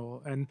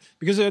vinyl. And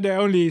because they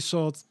only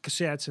sold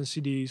cassettes and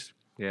CDs,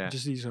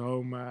 just these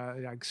home,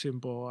 like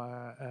simple.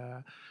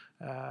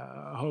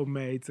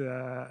 Homemade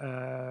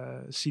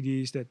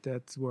CDs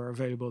that were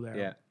available there.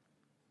 Yeah.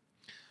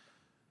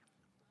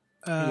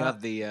 You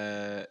have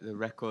the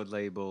record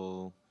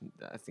label.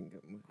 I think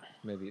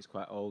maybe it's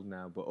quite old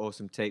now, but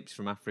Awesome Tapes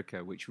from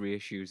Africa, which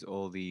reissues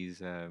all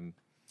these.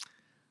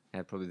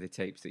 Probably the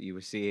tapes that you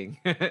were seeing,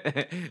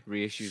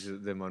 reissues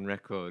of them on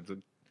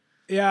record.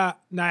 Yeah,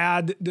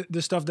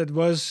 the stuff that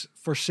was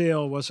for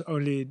sale was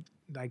only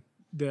like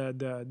the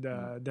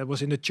that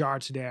was in the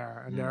charts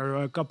there, and there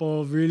were a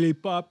couple of really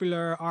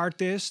popular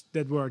artists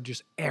that were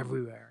just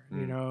everywhere,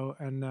 you know.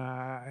 And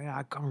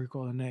I can't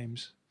recall the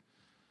names.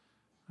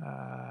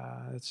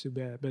 That's too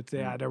bad. But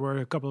there were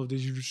a couple of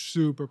these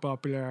super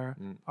popular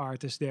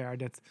artists there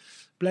that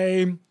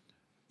play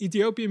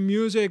Ethiopian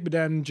music, but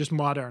then just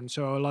modern.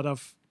 So a lot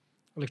of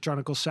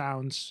electronical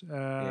sounds,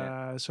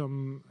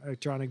 some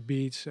electronic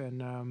beats,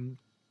 and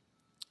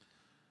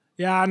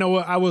I know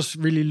I was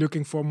really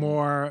looking for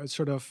more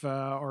sort of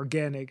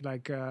organic,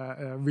 like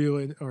real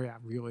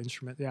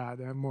instrument. Yeah,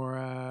 the more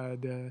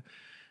the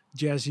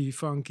jazzy,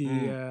 funky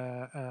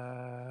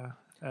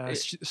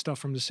stuff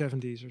from the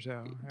 70s or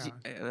so.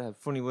 Yeah.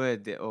 Funny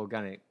word, the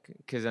organic,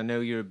 because I know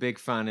you're a big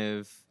fan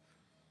of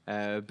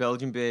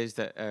Belgian beers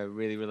that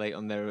really relate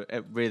on their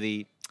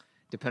really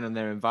depend on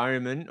their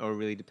environment or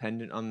really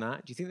dependent on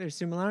that. Do you think there's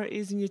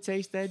similarities in your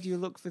taste there? Do you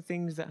look for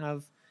things that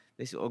have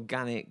this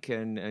organic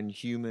and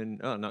human,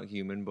 not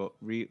human, but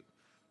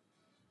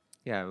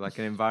like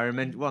an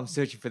environment. Well, I'm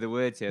searching for the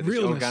words here. This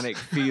Realness. Organic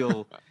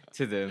feel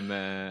to them.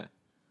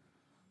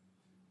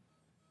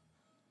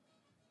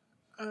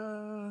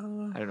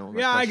 I don't know what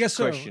my I guess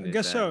so. question I is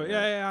guess there, so.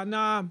 Yeah.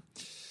 Nah.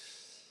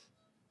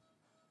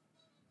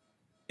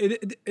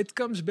 It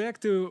comes back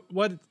to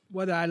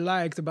what I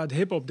liked about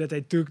hip hop, that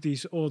they took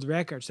these old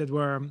records that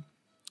were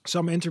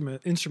some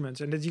instruments,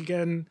 and that you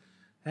can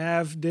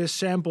have this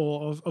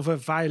sample of a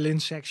violin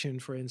section,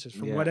 for instance,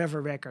 from whatever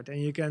record,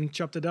 and you can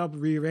chop it up,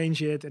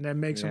 rearrange it, and then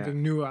make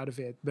something new out of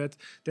it. But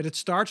that it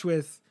starts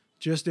with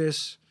just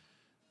this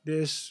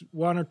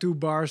one or two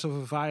bars of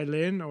a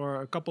violin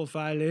or a couple of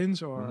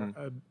violins or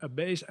a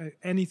bass,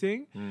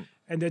 anything,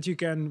 and that you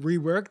can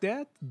rework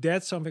that.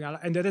 That's something I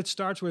like. And that it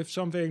starts with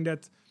something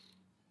that,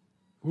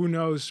 who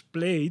knows,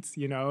 played,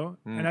 you know.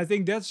 And I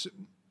think that's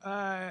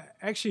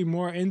actually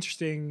more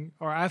interesting,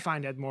 or I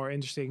find that more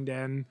interesting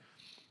than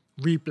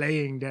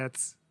replaying that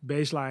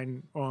bass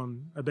line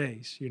on a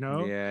bass, you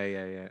know.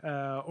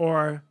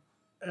 Or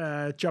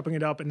chopping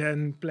it up and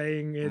then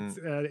playing it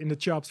in the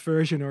chopped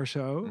version or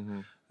so.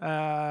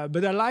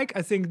 But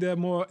I think the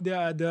more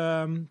that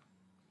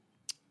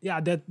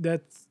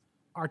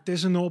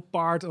artisanal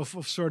part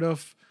of sort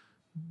of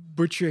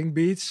butchering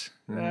beats.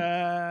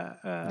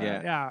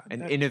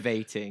 And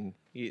innovating.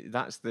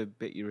 That's the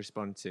bit you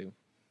respond to.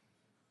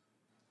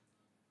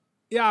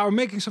 Yeah, or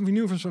making something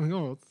new from something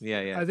old.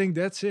 Yeah. I think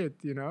that's it,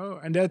 you know,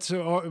 and that's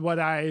what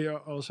I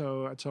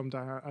also at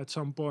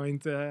some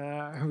point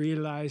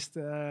realized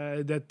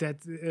that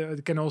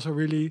it can also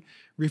really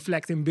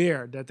reflect in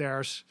beer, that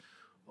there's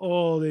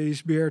all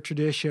these beer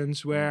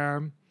traditions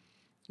where,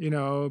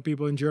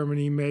 people in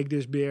Germany make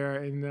this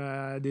beer in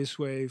this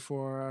way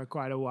for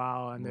quite a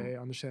while, and they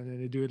understand and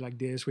they do it like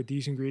this with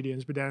these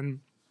ingredients. But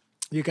then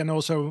you can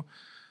also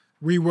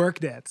rework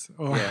that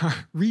or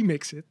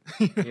remix it.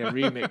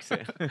 Remix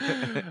it.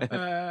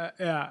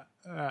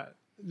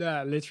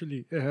 Yeah,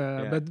 literally.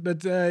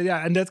 But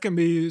and that can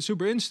be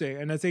super interesting,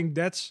 and I think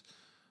that's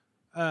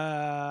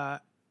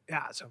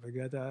something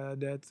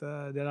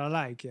that I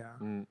like.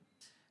 Yeah.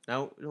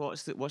 Now,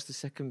 what's the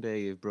second beer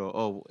you've brought?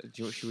 Oh,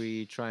 should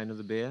we try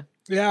another beer?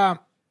 Yeah,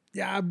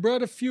 I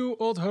brought a few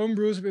old home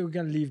brews, but we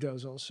can leave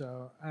those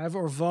also. I have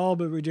Orval,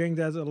 but we drink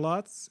that a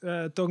lot.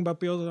 Talking about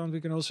Pilsner, we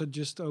can also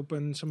just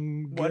open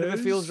some Whatever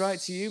Gueuse. feels right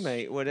to you,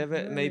 mate. Whatever.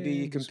 Yeah, Maybe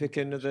you can just- pick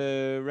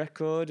another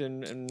record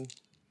and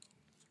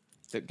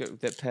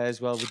that pairs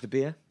well with the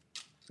beer.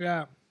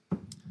 Yeah.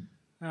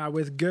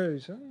 With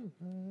Gueuse. Huh?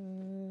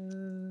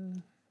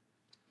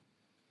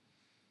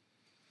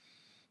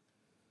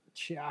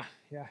 Yeah.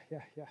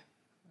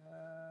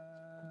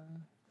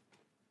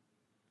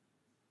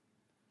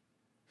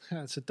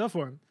 It's a tough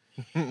one.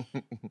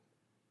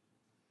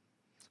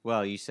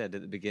 Well, you said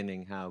at the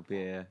beginning how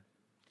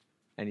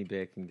any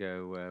beer can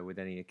go with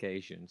any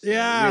occasion. So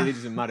Yeah. it really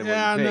doesn't matter what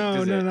Yeah, you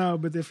pick, does it? no.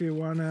 But if you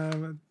want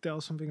to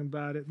tell something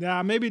about it.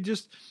 Yeah, maybe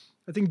just,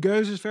 I think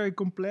Gueuse is very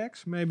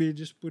complex. Maybe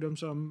just put on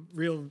some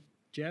real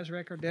jazz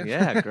record there.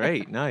 Yeah,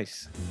 great,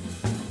 nice.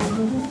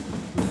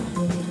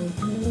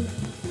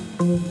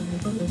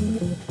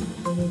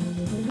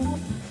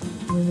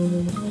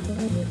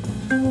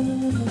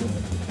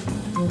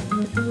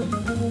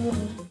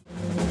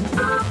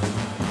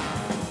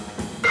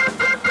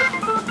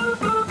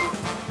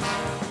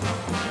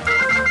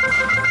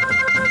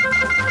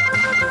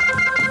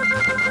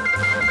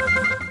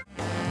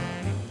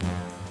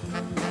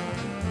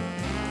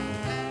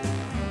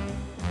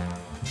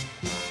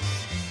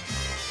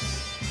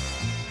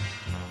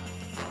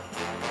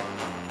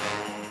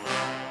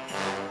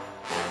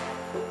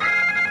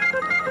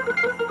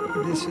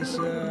 This is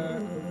a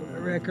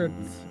record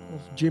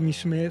of Jimmy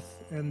Smith,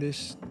 and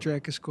this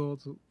track is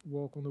called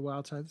Walk on the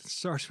Wild Side. It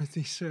starts with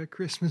these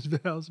Christmas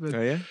bells, but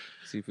Oh yeah.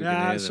 See if we can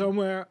hear them.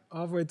 somewhere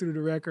halfway through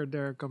the record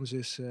there comes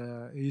this.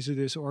 He's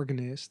this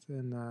organist,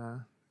 and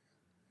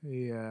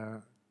he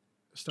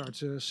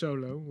starts a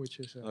solo, which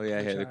is. Oh yeah, I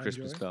which hear the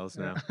Christmas enjoy. bells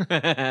Yeah. now.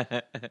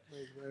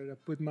 Wait, where did I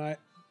put my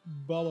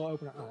bottle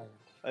opener? Oh,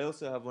 I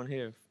also have one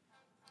here.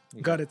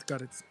 got it.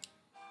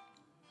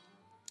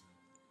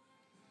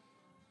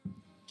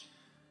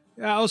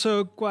 Yeah,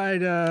 also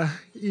quite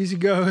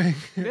easygoing,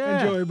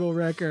 Yeah. enjoyable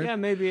record. Yeah,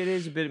 maybe it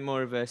is a bit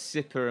more of a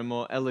sipper, a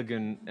more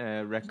elegant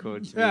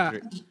record to Yeah, be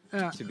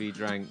yeah. to be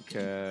drank.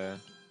 Yeah,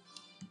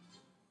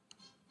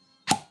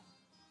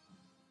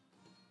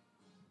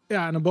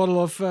 and a bottle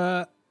of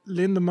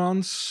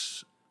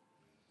Lindemans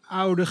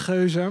Oude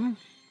Geuze.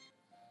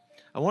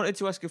 I wanted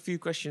to ask a few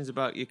questions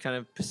about your kind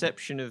of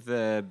perception of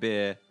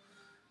beer.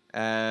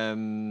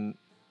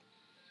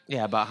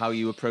 About how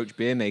you approach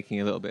beer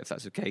making a little bit, if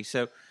that's okay.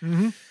 So,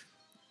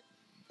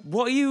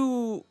 what are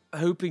you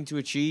hoping to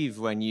achieve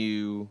what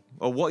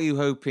are you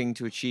hoping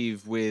to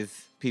achieve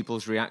with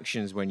people's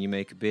reactions when you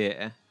make a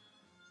beer?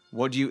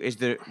 What do you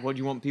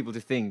want people to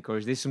think, or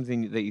is this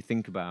something that you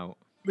think about?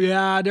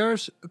 Yeah,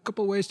 there's a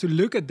couple ways to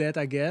look at that,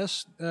 I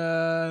guess.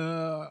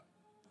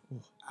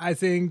 I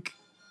think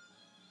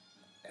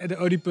at the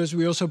Oedipus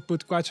we also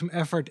put quite some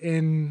effort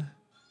in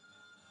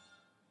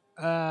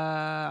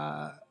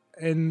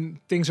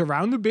things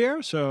around the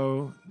beer.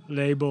 So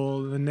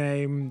label, the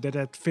name,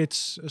 that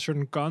fits a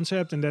certain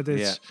concept, and that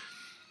it's. Yeah.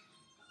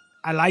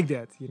 I like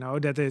that,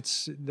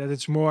 that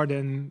it's more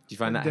than. Do you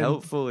find that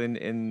helpful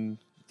in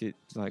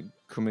like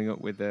coming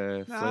up with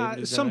a flavor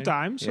design?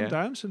 Sometimes,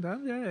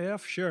 yeah,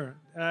 for sure.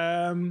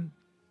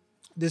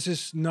 This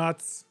is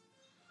not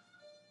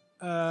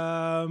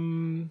a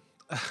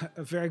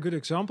very good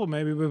example,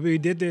 maybe, but we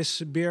did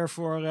this beer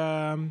for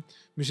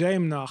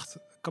Museumnacht a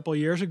couple of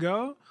years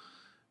ago.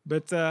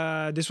 But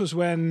this was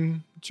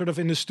when, sort of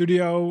in the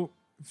studio,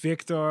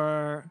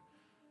 Victor,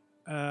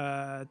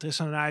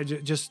 Tristan and I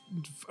just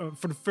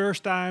for the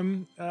first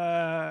time,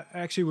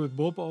 actually with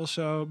Bob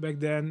also back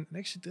then.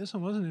 Actually,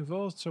 Tristan wasn't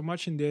involved so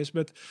much in this,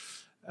 but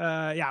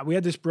we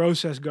had this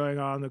process going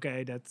on.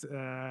 Okay, that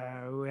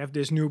we have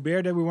this new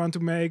beer that we want to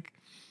make.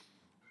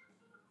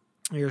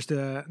 Here's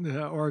the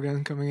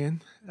organ coming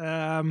in.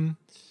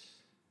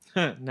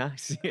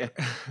 Nice, yeah.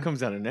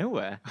 Comes out of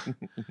nowhere.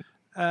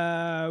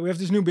 We have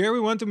this new beer we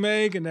want to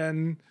make, and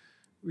then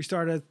we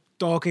started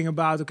talking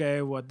about,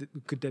 okay, what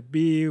could that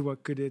be?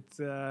 What could it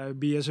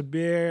be as a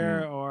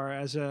beer or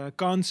as a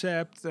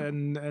concept?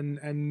 And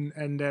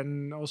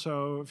then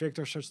also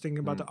Victor starts thinking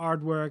about the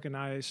artwork, and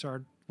I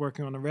start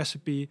working on a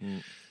recipe.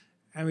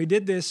 And we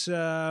did this. It's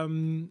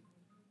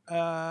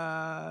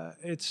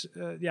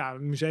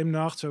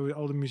Museumnacht, so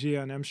all the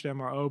musea in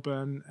Amsterdam are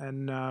open,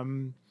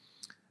 and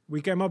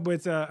we came up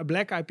with a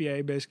black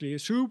IPA, basically a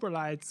super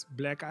light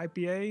black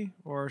IPA,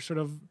 or sort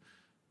of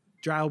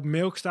dry hop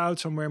milk stout,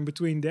 somewhere in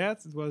between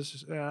that. It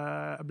was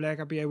a black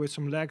IPA with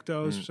some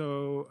lactose,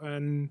 so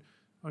and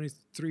only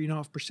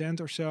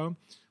 3.5% or so.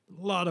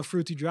 A lot of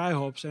fruity dry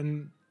hops,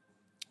 and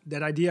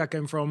that idea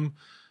came from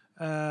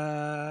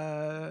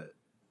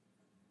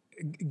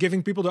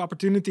giving people the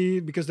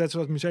opportunity, because that's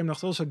what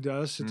Museumnacht also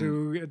does,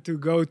 to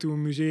go to a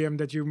museum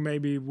that you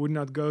maybe would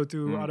not go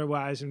to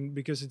otherwise, and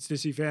because it's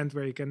this event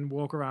where you can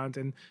walk around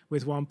and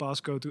with one pass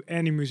go to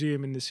any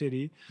museum in the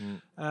city,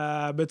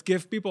 but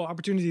give people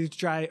opportunity to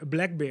try a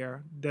black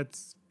beer that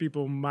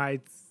people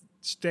might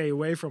stay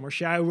away from or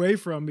shy away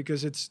from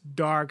because it's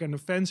dark and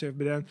offensive,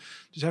 but then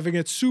just having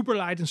it super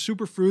light and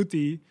super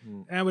fruity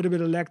and with a bit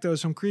of lactose,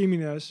 some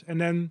creaminess. And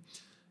then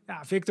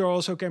Victor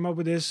also came up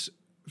with this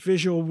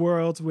visual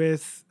world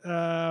with based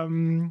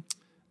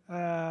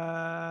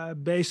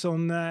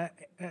on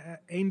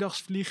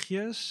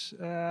eendagsvliegjes,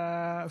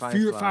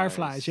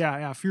 fireflies.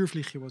 Yeah,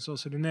 vuurvliegje was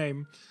also the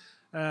name.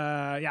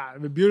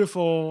 The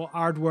beautiful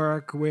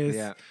artwork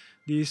with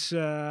these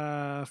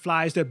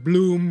flies that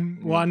bloom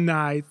one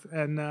night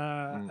and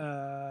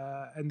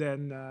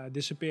then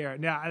disappear.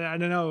 I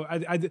don't know.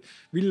 I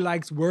really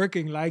liked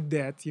working like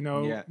that.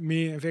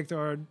 Me and Victor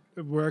are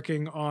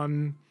working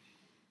on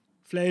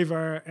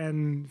flavor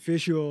and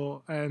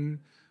visual and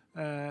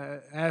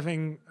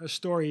having a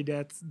story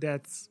that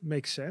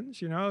makes sense,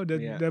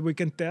 that we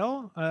can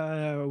tell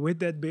with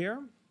that beer.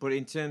 But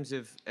in terms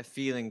of a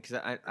feeling, because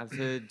I've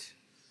heard,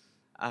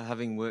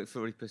 having worked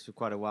for Oedipus for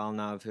quite a while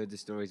now, I've heard the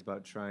stories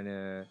about trying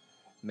to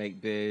make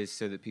beers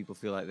so that people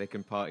feel like they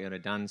can party on a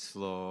dance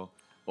floor,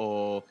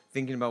 or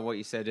thinking about what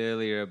you said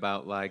earlier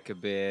about like a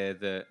beer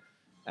that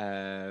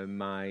you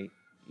might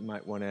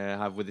want to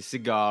have with a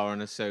cigar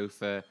on a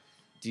sofa.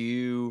 Do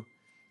you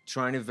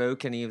try and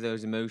evoke any of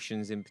those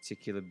emotions in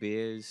particular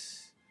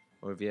beers,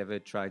 or have you ever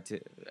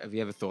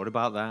thought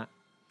about that?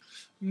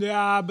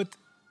 Yeah, but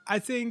I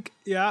think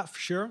for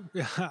sure.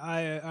 Yeah,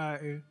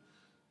 I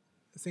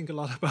think a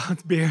lot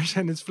about beers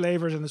and its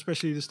flavors, and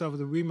especially the stuff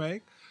that we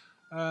make.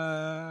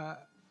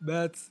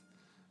 But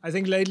I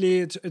think lately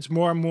it's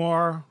more and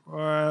more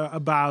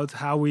about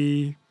how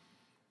we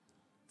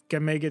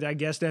can make it, I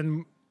guess,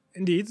 then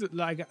indeed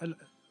like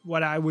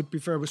what I would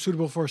prefer was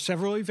suitable for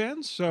several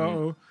events.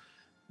 So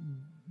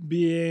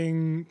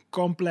being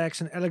complex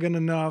and elegant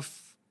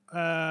enough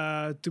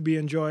to be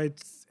enjoyed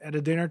at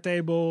a dinner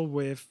table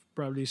with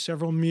probably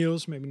several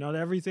meals, maybe not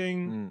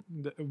everything.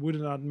 That would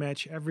not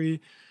match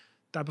every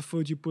type of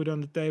food you put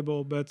on the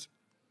table, but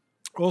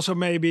also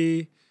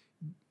maybe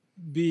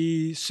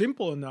be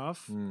simple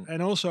enough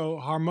and also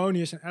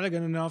harmonious and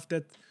elegant enough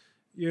that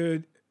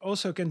you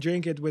also can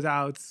drink it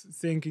without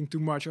thinking too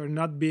much or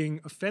not being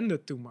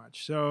offended too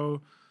much.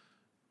 So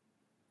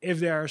if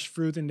there's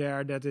fruit in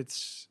there, that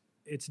it's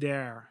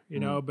there,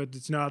 but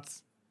it's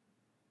not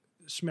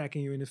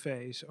smacking you in the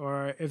face.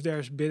 Or if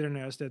there's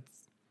bitterness, that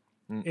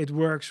it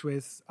works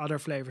with other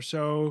flavors.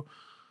 So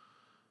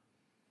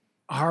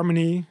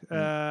harmony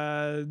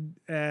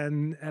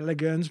and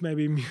elegance,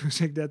 maybe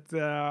music that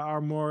are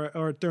more,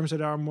 or terms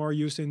that are more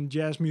used in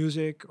jazz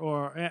music,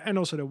 and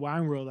also the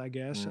wine world, I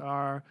guess,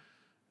 are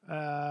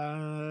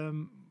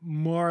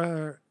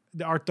more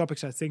are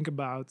topics I think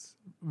about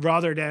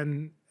rather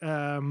than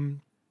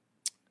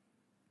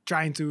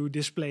trying to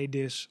display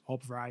this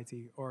hop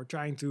variety or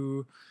trying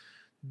to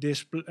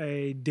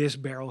display this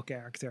barrel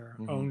character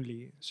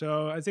only.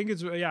 So I think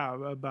it's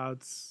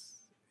about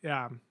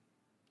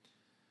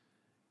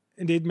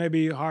indeed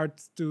maybe hard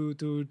to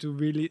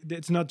really.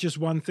 It's not just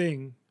one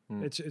thing.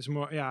 It's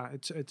more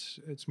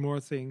it's more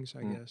things,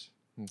 I guess.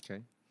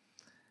 Okay.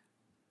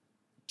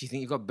 Do you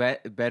think you've got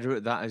better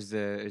at that as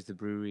the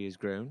brewery has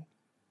grown,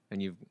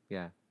 and you've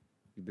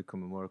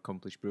become a more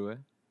accomplished brewer?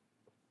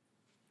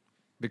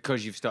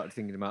 Because you've started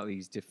thinking about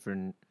these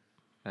different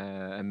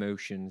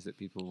emotions that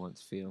people want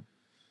to feel.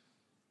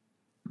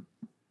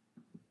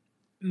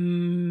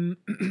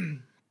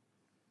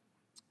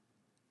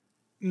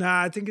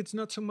 I think it's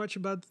not so much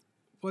about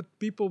what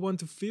people want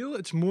to feel.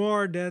 It's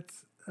more that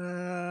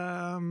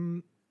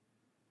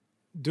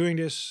doing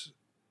this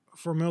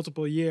for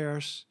multiple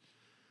years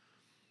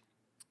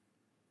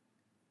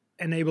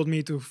enabled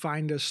me to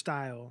find a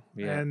style.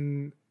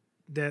 And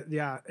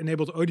that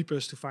enabled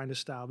Oedipus to find a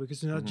style,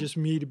 because it's not just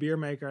me, the beer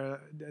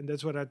maker, and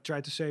that's what I try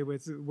to say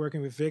with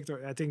working with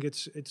Victor. I think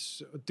it's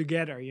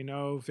together,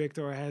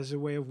 Victor has a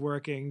way of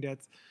working that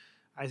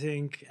I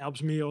think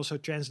helps me also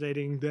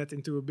translating that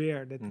into a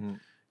beer. That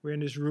we're in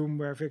this room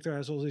where Victor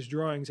has all these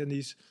drawings and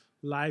these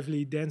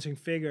lively dancing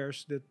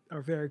figures that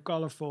are very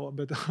colorful,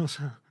 but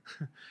also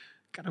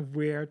kind of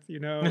weird,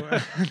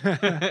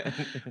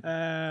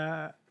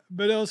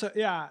 but also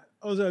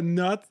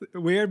not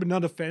weird, but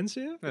not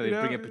offensive. Well, they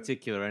bring a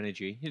particular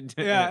energy.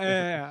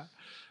 That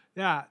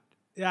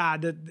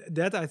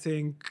I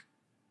think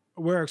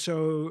works.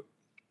 So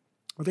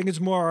I think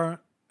it's more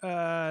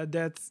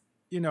that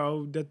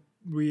that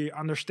we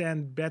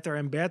understand better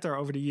and better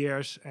over the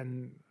years,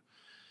 and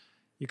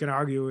you can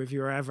argue if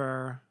you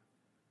ever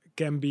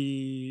can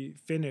be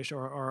finished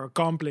or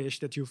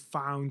accomplished that you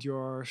found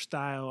your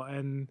style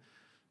and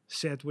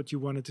said what you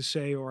wanted to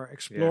say or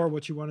explore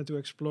what you wanted to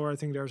explore. I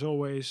think there's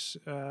always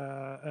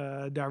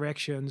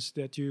directions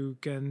that you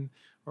can,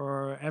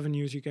 or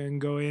avenues you can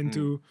go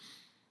into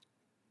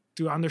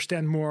to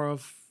understand more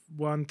of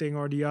one thing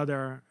or the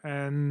other.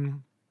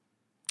 And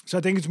so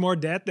I think it's more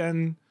that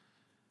than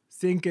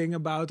thinking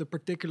about a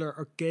particular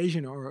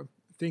occasion or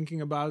thinking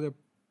about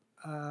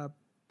a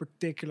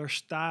particular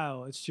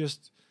style. It's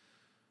just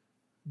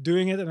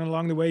doing it, and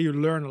along the way you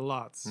learn a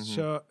lot.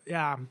 So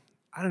yeah,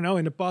 I don't know.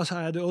 In the past,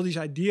 I had all these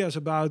ideas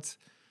about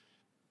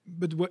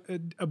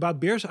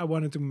beers I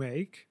wanted to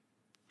make,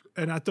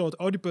 and I thought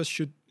Oedipus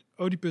should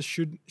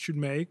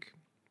make.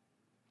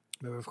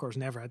 But of course,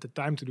 never had the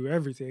time to do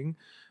everything.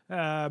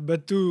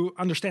 But to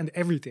understand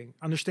everything,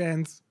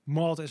 understand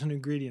malt as an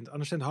ingredient,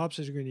 understand hops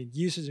as an ingredient,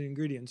 yeast as an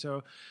ingredient.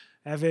 So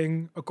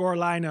having a core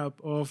lineup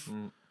of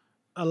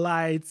a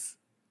light,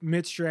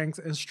 mid-strength,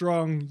 and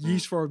strong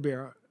yeast for a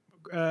beer,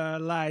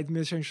 light,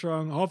 mid-strength,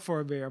 strong hop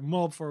for a beer,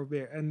 malt for a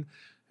beer, and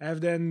have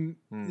then,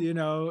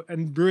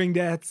 and brewing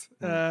that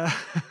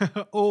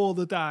all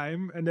the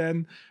time, and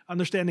then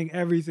understanding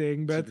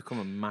everything. But to become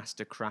a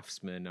master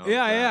craftsman. Of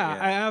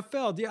I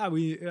felt,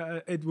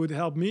 it would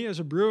help me as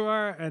a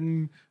brewer,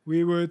 and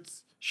we would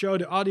show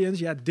the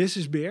audience, this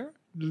is beer.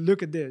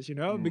 Look at this,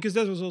 because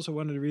that was also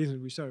one of the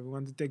reasons we started. We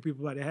wanted to take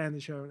people by the hand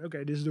and show,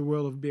 okay, this is the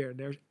world of beer.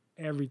 There's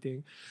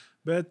everything.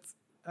 But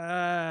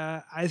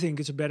I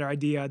think it's a better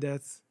idea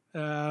that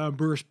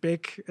brewers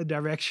pick a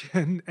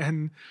direction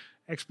and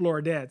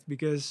explore that,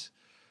 because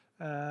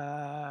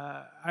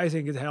I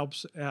think it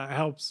helps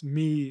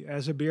me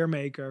as a beer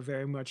maker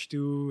very much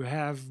to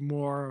have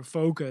more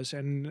focus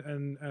and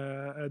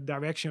a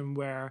direction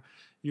where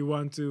you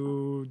want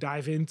to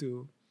dive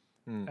into,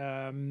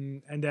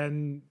 and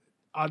then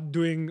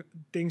doing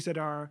things that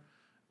are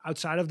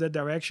outside of that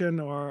direction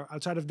or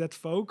outside of that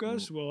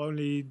focus will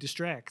only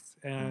distract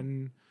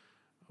and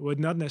would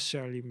not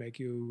necessarily make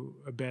you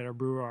a better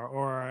brewer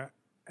or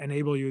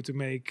enable you to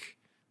make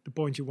the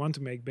point you want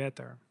to make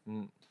better.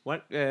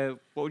 What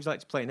would you like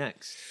to play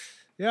next?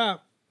 Yeah.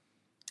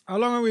 How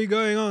long are we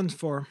going on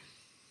for?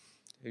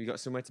 Have you got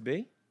somewhere to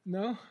be?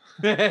 No?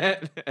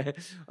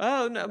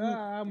 Oh, no.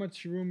 How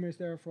much room is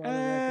there for other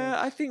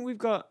records? I think we've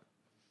got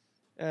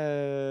 3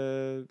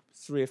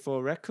 or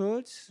 4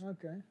 records.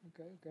 Okay.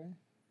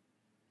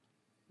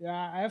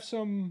 Yeah, I have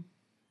some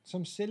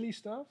silly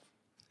stuff.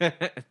 There's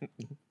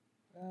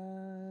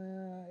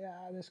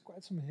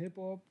quite some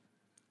hip-hop.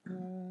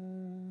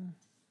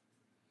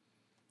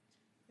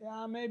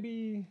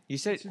 Maybe you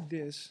said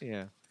this.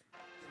 Yeah.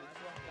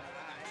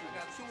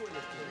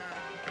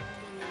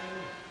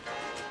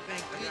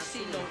 Bank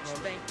VC notes.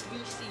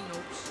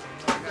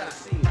 Gotta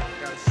see.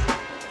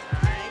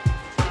 Alright.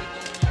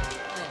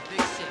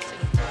 Big six.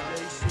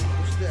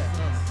 What's that?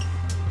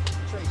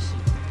 Tracy.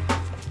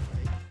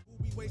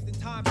 Who be wasting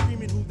time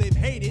screaming who they've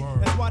hated.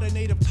 That's why the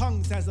native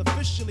tongues has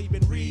officially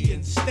been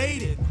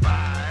reinstated.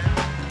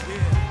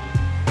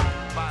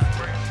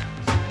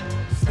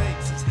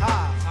 Stakes is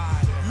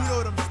high. You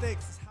know them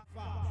stakes is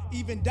high.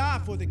 Even die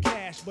for the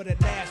cash, but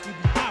at last we be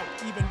out,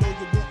 even though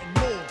you're wanting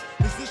more.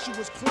 This issue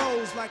was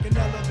closed like an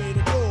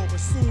elevator door, but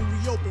soon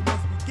we open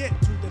once we get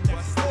to the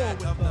next floor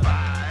with the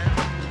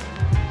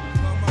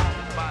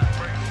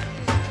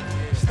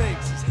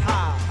stakes is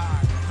high.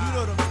 You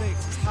know them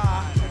stakes is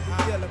high.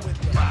 We're dealing with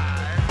the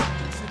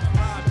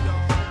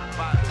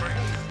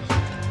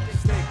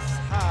stakes is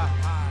high.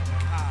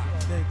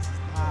 Stakes is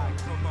high.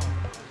 Come on.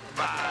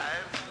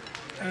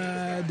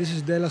 This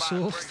is De La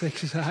Soul,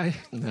 Stakes is High.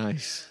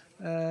 Nice.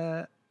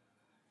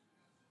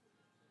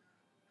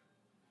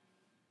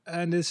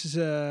 And this is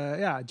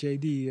a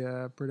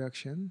JD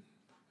production,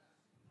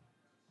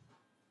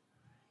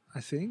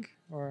 I think,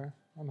 or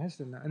I'm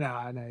hesitant.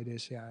 No, it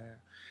is.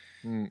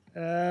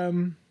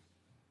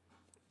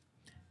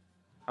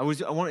 I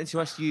wanted to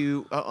ask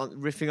you,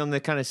 riffing on the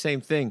kind of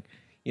same thing,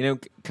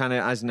 kind of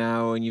as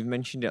now, and you've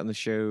mentioned it on the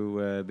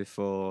show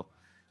before,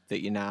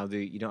 that you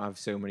don't have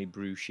so many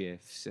brew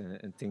shifts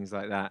and things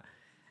like that.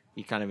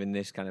 You're kind of in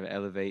this kind of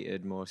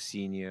elevated, more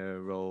senior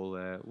role.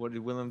 What did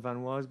Willem van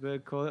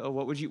Warsberg call it, or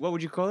what would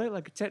you call it?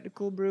 Like a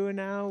technical brewer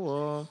now,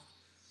 or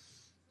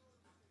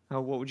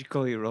what would you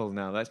call your role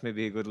now? That's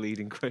maybe a good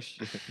leading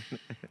question.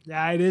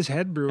 Yeah, it is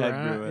head brewer.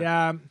 Head brewer.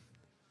 Yeah.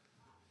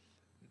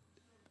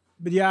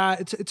 But yeah,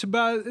 it's a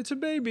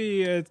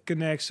baby. It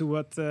connects to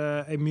what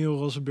Emil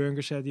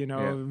Rosenberger said,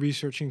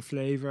 researching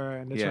flavor,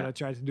 and that's what I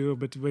try to do.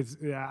 But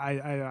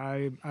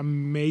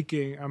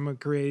I'm a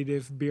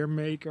creative beer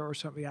maker or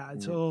something. Yeah,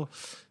 it's all, I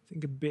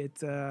think, a bit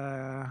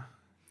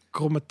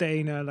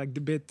kromatene, like the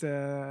bit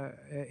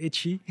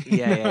itchy.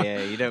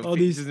 Yeah. You don't. All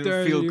these doesn't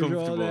terms feel usual,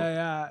 comfortable.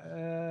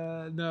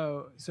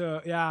 No.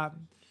 So yeah.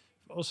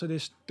 Also,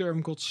 this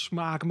term called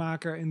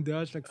smaakmaker in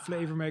Dutch, like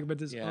flavor maker, but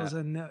it's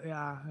also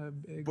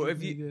But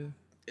if you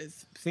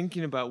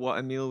thinking about what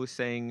Emil was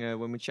saying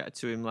when we chatted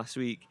to him last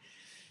week,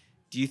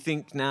 do you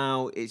think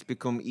now it's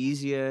become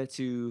easier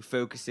to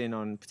focus in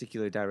on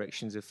particular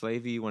directions of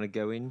flavor you want to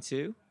go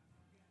into?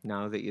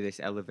 now that you're this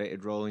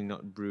elevated role and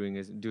not doing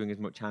as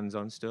much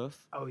hands-on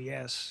stuff? Oh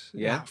yes,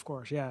 Yeah? of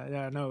course,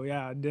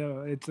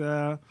 It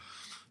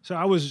so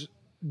I was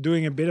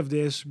doing a bit of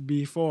this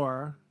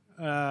before,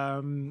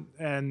 and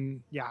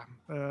in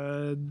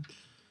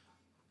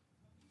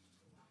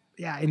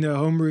the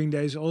homebrewing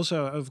days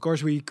also, of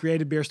course, we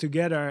created beers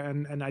together,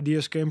 and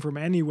ideas came from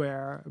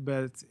anywhere.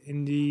 But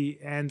in the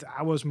end,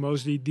 I was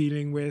mostly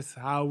dealing with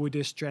how would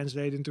this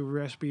translate into a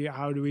recipe?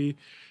 How do we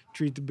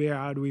treat the beer?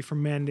 How do we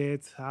ferment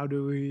it? How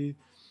do we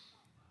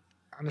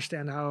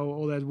understand how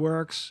all that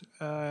works?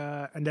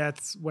 And that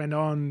went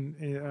on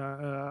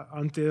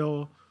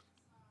until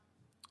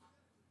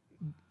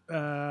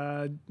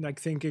like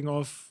thinking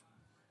of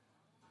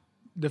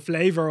the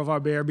flavor of our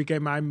beer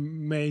became my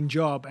main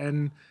job,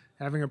 and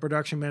having a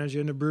production manager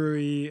in the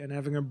brewery and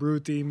having a brew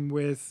team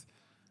with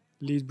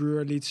lead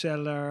brewer, lead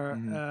cellar,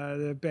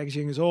 the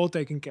packaging is all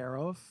taken care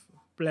of.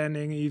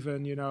 Planning,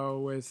 even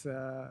with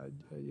the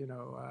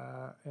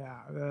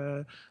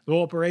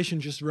whole operation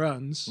just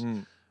runs,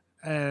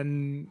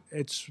 and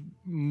it's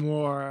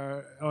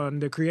more on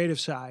the creative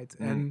side.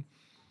 And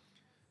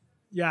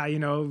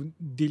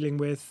dealing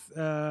with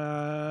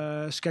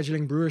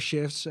scheduling brewer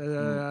shifts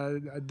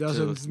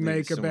doesn't So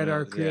make a someone better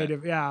else,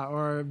 creative,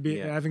 or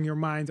Yeah. having your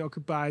mind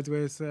occupied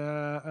with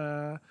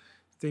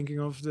thinking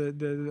of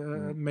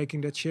the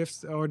making that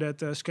shift or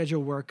that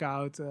schedule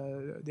workout.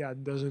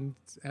 Doesn't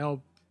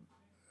help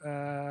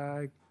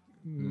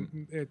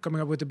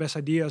coming up with the best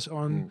ideas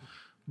on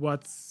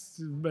what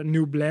a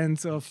new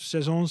blend of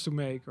saisons to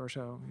make or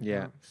so. you Yeah,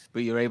 know.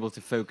 but you're able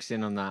to focus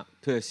in on that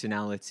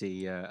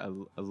personality a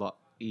lot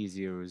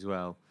easier as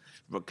well,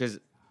 because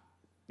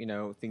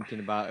thinking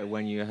about it,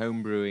 when you're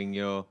home brewing,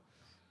 you're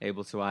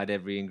able to add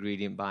every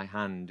ingredient by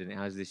hand, and it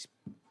has this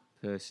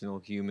personal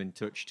human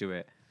touch to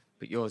it.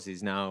 But yours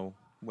is now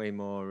way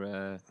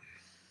more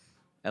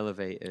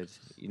elevated.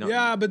 You're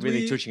not but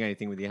really we- touching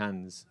anything with your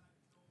hands.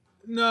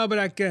 No, but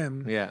I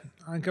can. Yeah,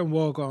 I can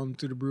walk on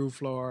to the brew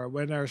floor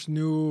when there's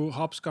new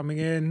hops coming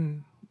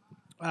in.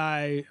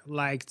 I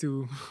like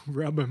to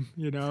rub them,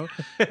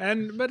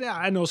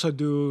 and also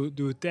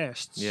do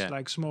tests, Yeah.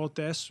 like small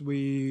tests.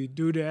 We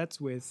do that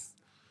with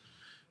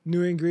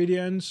new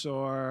ingredients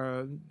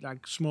or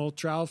like small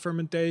trial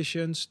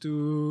fermentations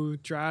to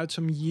try out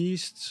some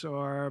yeasts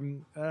or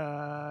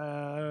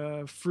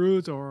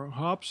fruit or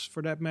hops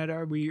for that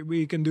matter.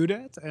 We can do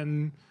that,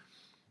 and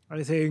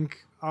I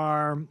think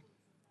our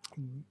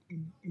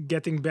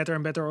getting better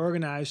and better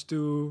organized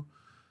to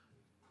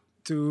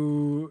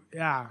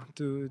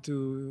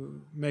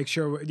make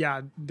sure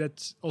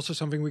that's also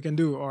something we can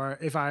do. Or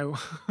if I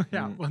if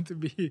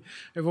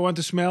I want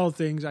to smell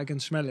things, I can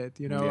smell it,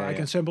 I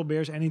can sample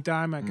beers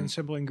anytime, I can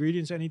sample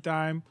ingredients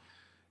anytime.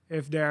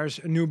 If there's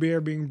a new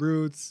beer being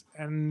brewed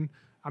and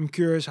I'm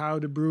curious how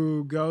the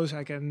brew goes,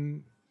 I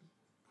can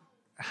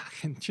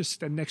just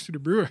stand next to the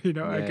brewer,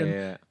 I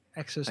can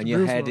access And the your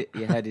brew head, floor.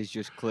 your head is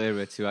just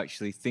clearer to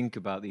actually think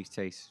about these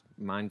tastes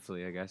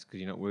mindfully, I guess, because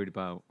you're not worried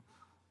about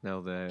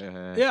all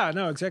the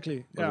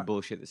Exactly. all the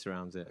bullshit that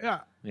surrounds it. Yeah.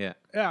 Yeah.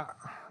 Yeah.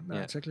 No,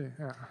 Yeah. exactly.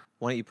 Yeah.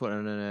 Why don't you put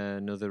on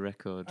another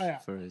record Oh, yeah.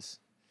 for us?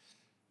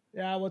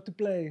 Yeah, what to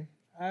play?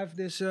 I have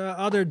this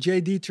other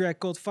JD track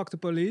called "Fuck the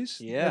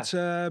Police." Yeah. It's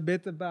a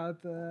bit about.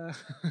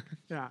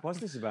 Yeah. What's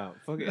this about?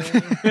 Fuck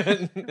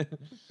it.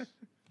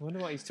 Wonder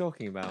what he's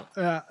talking about.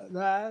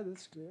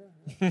 That's clear.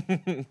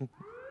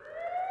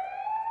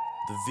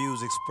 The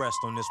views expressed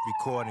on this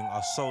recording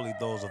are solely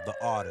those of the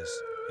artist,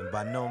 and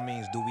by no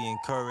means do we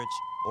encourage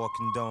or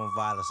condone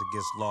violence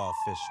against law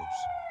officials.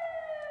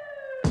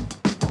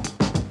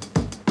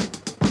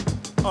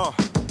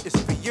 It's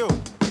for you.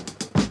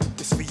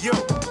 It's for you.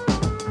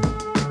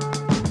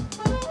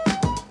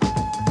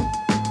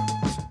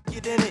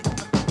 Get in it.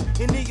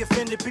 Any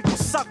offended people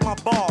suck my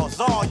balls.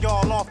 All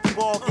y'all off the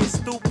wall get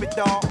stupid,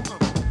 dog.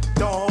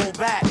 Don't hold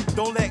back.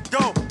 Don't let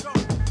go.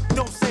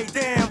 Don't say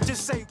damn.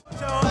 Just say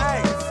Joe.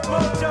 Hey,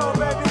 Mojo,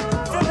 baby.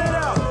 Fill it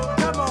up.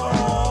 Come on.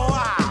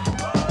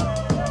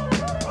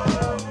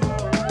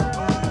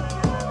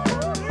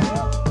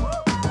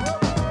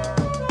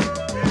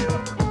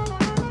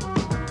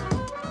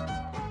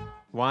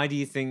 Why do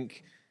you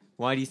think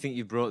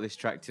you brought this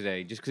track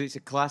today? Just because it's a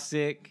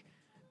classic,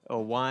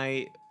 or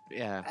why?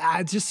 Yeah.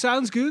 It just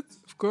sounds good,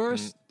 of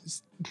course.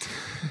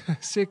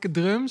 Sick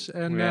drums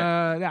and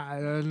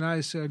a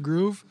nice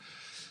groove.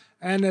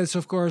 And it's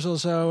of course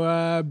also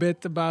a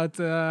bit about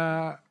Bit of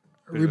a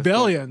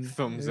rebellion.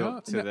 Thumbs you know?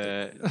 up to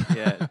the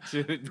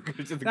to the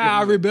Yeah,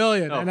 government.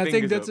 rebellion, Oh, and I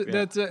think fingers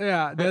that's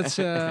up, that's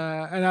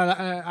and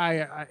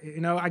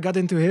I got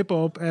into hip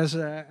hop as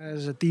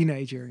a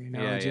teenager,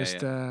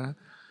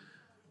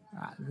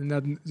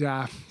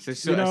 So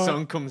a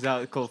song comes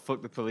out called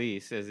 "Fuck the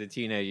Police." As a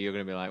teenager, you're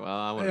gonna be like, "Well,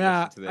 I want to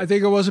listen to this." I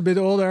think I was a bit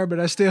older, but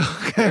I still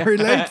can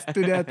relate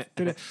to that.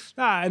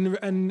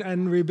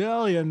 And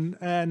rebellion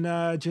and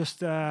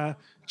just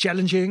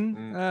challenging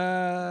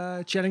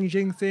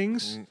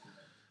things.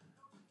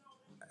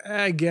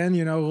 Again,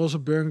 Rosa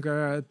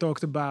Bunker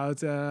talked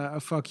about a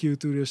fuck you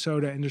to the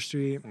soda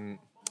industry.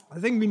 I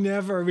think we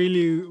never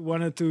really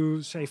wanted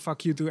to say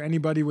fuck you to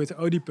anybody with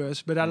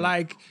Oedipus, but I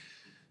like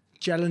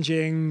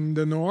challenging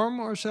the norm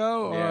or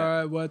so,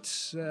 Yeah. or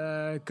what's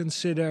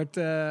considered.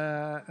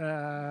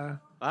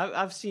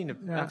 I've seen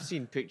Yeah. I've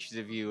seen pictures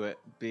of you at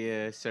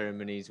beer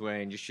ceremonies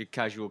wearing just your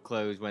casual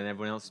clothes when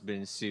everyone else has been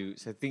in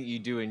suits. I think you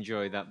do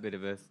enjoy that bit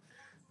of a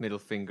middle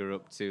finger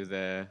up to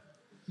the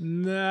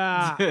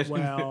Nah,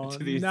 well,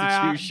 to the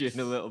nah, institution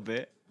a little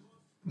bit.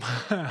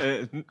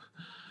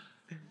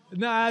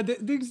 nah. I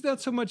think it's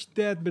not so much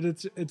that, but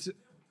it's.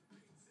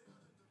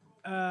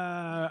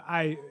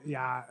 I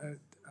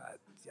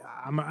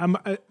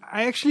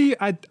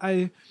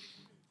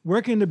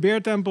working in the beer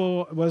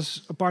temple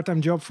was a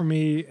part-time job for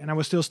me, and I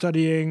was still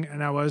studying,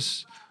 and I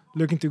was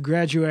looking to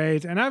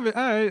graduate, and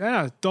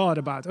I thought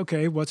about,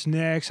 okay, what's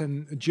next,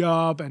 and a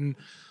job, and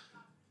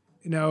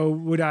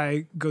would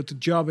I go to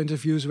job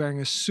interviews wearing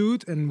a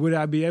suit, and would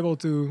I be able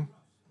to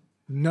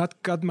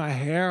not cut my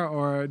hair,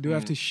 or do I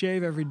have to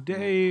shave every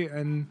day?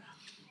 And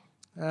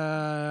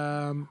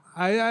I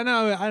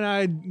know, and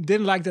I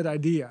didn't like that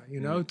idea,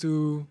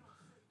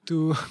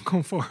 to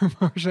conform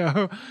or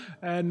so,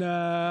 and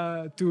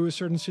to a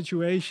certain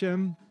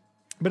situation.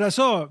 But I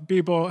saw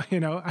people,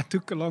 I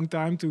took a long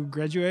time to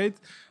graduate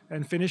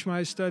and finish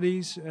my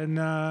studies, and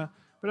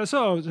but I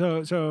saw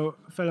so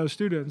fellow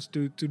students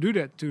to do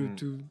that,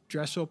 to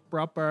dress up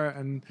proper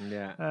and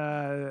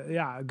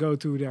go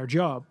to their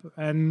job.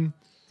 And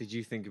Did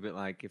you think a bit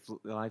like, if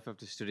life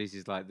after studies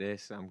is like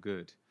this, I'm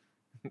good?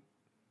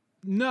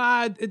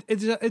 no,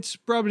 it's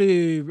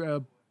probably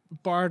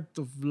part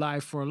of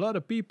life for a lot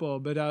of people,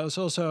 but I was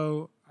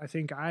also, I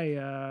think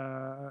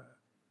I'm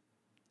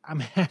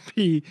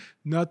happy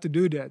not to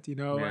do that,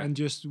 and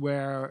just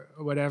wear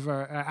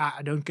whatever.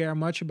 I don't care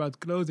much about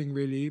clothing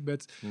really,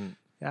 but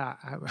I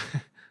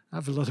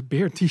have a lot of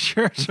beer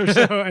T-shirts or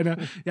so,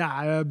 and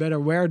I better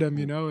wear them.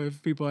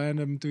 If people hand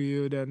them to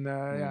you, then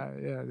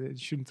you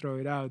shouldn't throw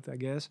it out, I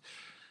guess.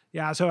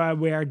 Yeah, so I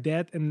wear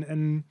that, and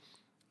in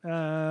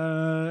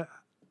the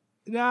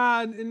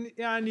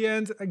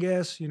end, I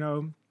guess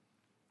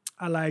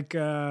I like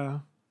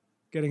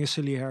getting a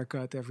silly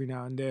haircut every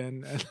now and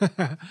then.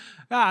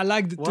 I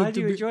like the. Why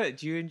do you enjoy it?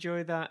 Do you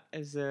enjoy that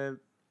as a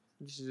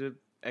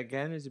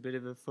bit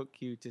of a fuck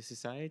you to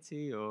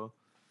society, or?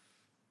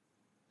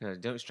 No,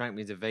 don't strike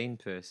me as a vain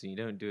person. You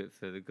don't do it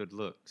for the good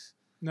looks.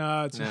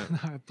 No, it's No.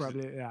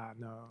 probably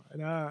no,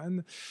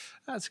 and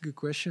that's a good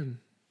question.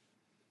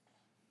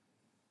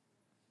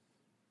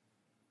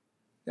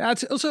 Yeah,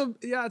 it's also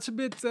it's a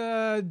bit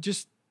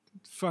just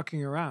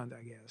fucking around,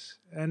 I guess.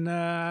 And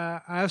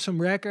I have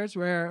some records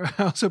where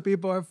also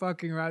people are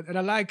fucking around, and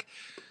I like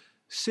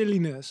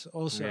silliness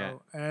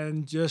also,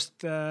 and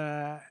just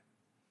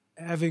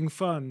having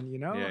fun,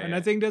 and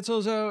I think that's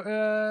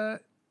also.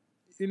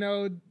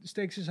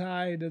 Stakes is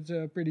High, that's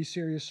a pretty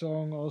serious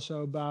song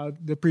also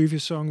about the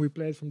previous song we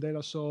played from De La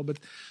Soul, but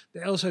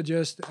they also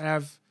just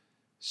have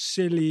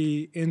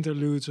silly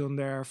interludes on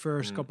their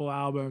first couple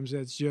albums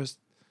that's just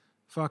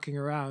fucking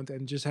around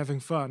and just having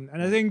fun.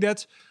 And I think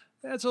that's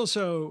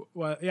also,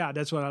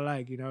 that's what I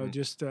like,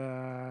 just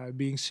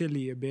being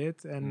silly a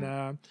bit.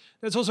 And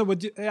that's also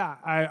what,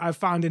 I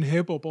found in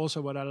hip-hop also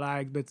what I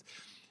like, but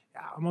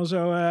I'm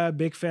also a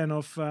big fan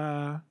of...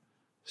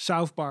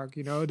 South Park,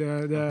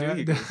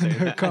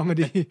 the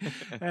comedy,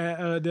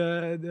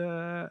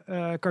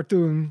 the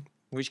cartoon,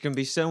 which can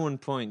be so on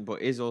point,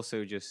 but is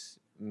also just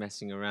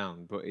messing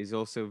around, but is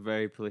also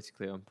very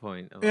politically on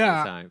point a lot of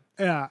the time.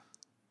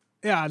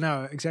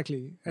 No,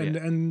 exactly,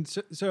 and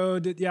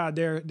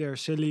they're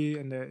silly,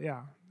 and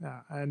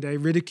and they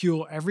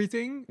ridicule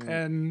everything,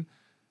 and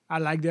I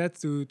like that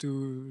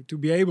to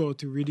be able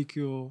to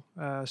ridicule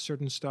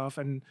certain stuff.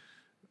 And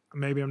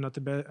maybe I'm not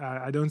the best.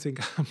 I don't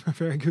think I'm a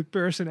very good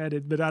person at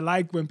it, but I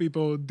like when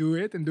people do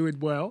it and do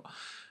it well.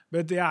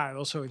 But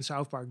also in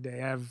South Park they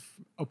have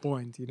a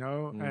point,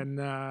 and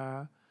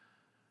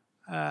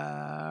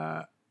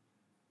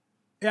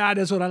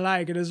that's what I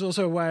like. And it's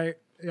also why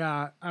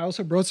I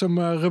also brought some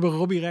Rubber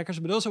Robbie records,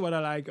 but also what I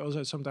like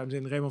also sometimes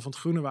in Raymond van 't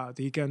Groenewoud.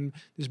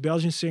 This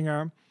Belgian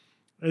singer.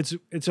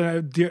 It's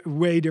a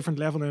way different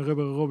level than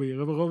Rubber Robbie.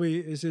 Rubber Robbie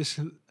is this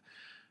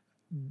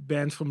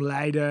band from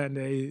Leiden, and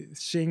they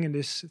sing in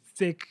this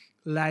thick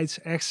Leids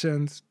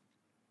accent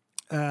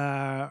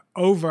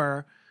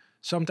over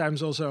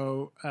sometimes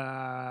also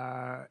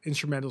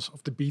instrumentals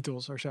of the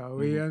Beatles or so.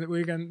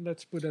 We can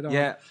let's put it on.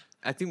 Yeah,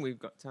 I think we've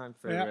got time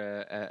for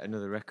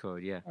another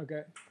record. Yeah.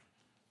 Okay.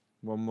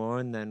 One more,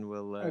 and then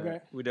we'll.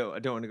 Okay. I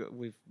don't want to go.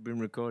 We've been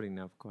recording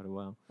now for quite a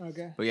while.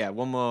 Okay. But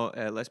one more.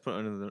 Let's put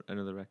on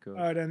another record.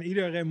 Oh, then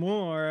either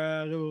Raymond or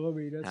Rubber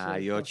Robbie.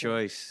 That's your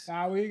choice.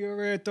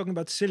 We're talking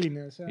about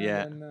silliness.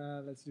 Yeah. And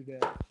let's do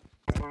that.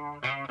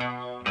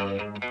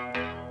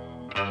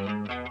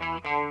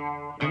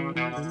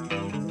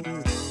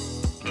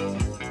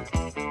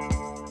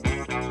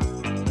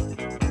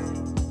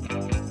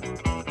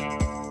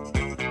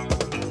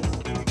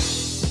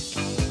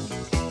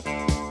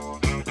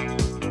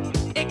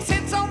 Ik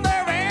zit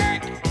zonder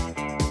werk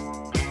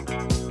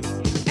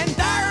en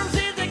daarom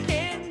zit ik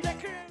in de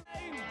kreun.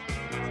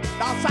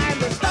 Dat zijn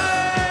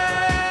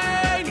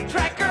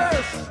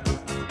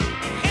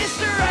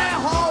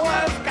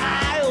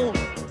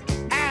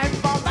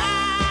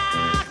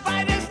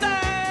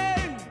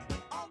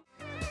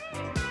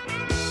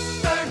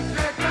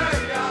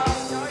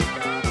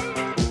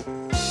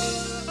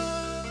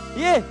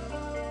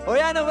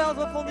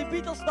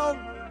Beatles dan?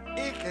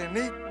 Ik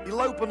niet. Die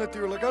lopen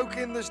natuurlijk ook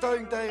in de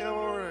steun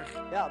tegenwoordig.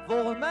 Ja,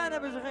 volgens mij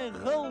hebben ze geen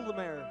gulden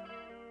meer.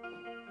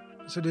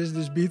 So this is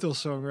this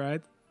Beatles song,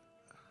 right?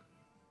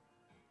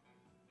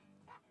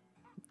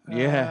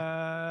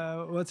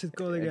 Yeah. What's it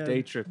called again?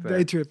 Day Tripper.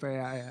 Day Tripper,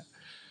 yeah.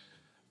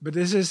 But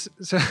this is...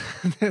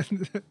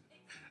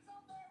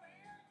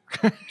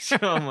 So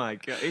Oh my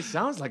god, it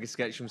sounds like a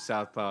sketch from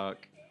South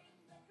Park.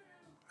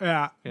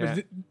 Yeah, Yeah.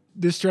 but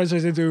this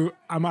translates into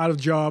I'm out of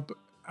job.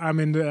 I'm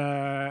in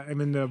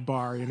the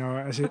bar, you know.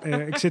 I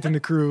sit in the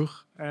crew,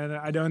 and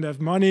I don't have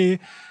money,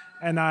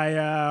 and I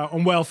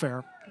on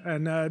welfare,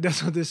 and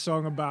that's what this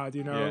song about,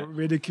 you know, Yeah.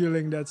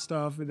 ridiculing that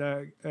stuff,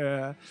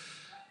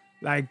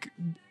 like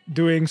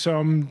doing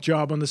some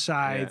job on the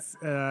side,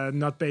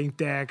 not paying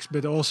tax,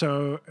 but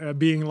also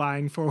being in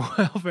line for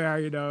welfare,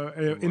 you know,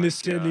 in this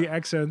silly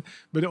accent,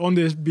 but on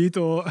this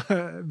Beatles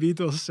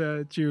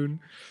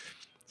tune.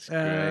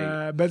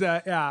 Great. But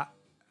yeah,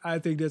 I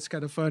think that's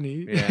kind of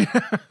funny. Yeah,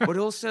 but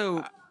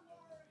also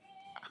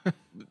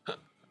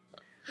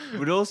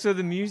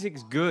the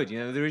music's good. You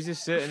know, there is a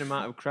certain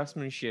amount of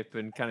craftsmanship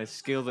and kind of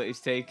skill that is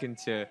taken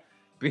to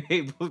be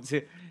able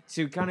to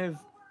kind of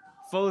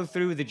follow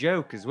through with the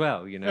joke as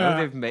well. You know,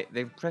 Yeah.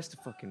 they've pressed a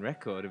fucking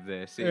record of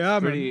this. It's Yeah,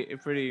 man.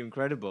 pretty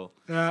incredible.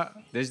 Yeah.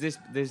 There's this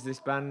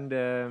band.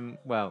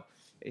 Well,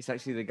 it's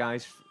actually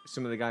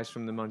some of the guys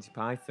from the Monty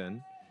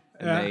Python,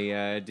 and Yeah.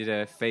 they did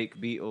a fake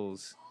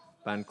Beatles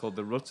band called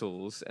the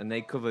Ruttles, and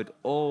they covered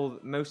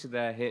most of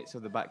their hits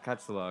of the back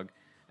catalogue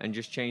and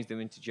just changed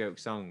them into joke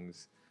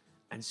songs.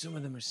 And some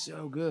of them are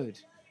so good,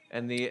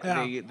 and the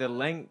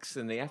lengths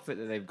and the effort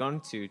that they've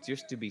gone to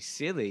just to be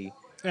silly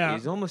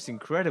is almost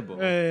incredible.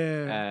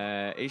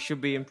 It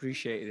should be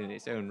appreciated in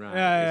its own right.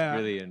 It's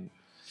brilliant.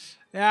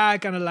 Yeah, I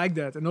kind of like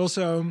that, and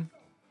also,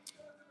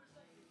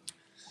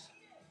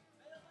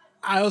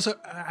 I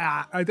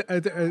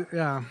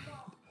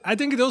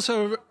think it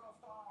also.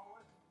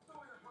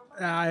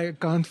 I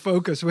can't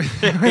focus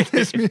with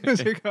this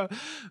music, but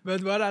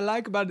what I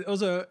like about it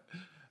also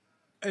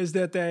is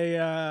that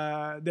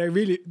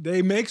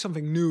they make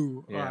something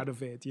new out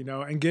of it, you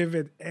know, and give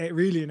it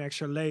really an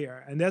extra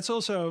layer, and that's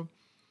also,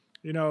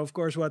 you know, of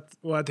course,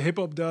 what hip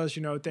hop does,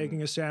 you know,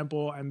 taking a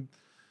sample and.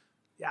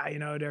 Yeah, you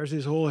know, there's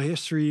this whole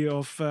history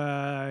of,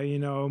 you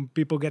know,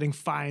 people getting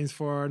fined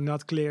for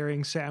not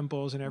clearing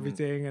samples and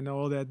everything and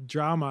all that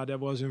drama that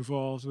was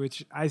involved,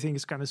 which I think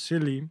is kind of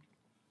silly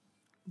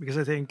because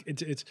I think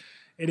it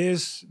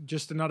is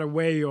just another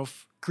way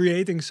of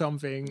creating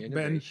something.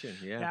 Innovation,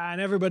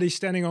 and everybody's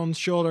standing on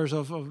shoulders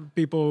of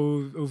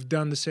people who've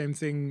done the same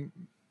thing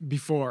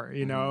before,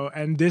 you know,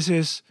 and this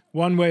is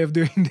one way of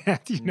doing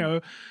that, you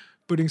know,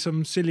 putting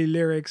some silly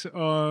lyrics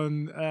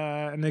on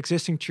an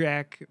existing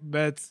track,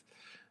 but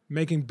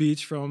making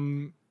beats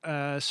from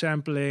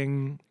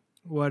sampling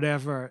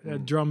whatever,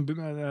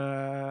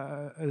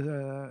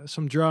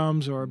 some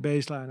drums or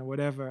bass line or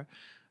whatever.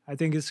 I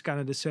think it's kind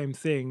of the same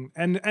thing.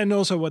 And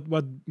also what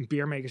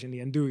beer makers in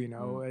the end do, you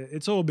know.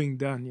 It's all being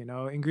done, you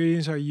know.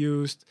 Ingredients are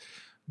used,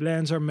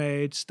 blends are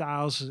made,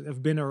 styles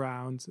have been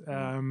around.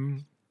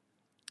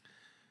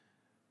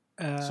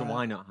 So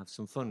why not have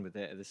some fun with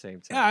it at the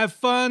same time? Yeah, have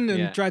fun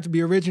and try to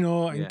be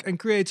original and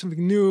create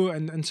something new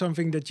and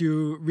something that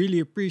you really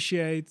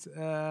appreciate.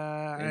 In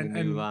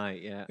a new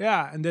light,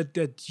 Yeah, and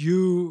that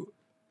you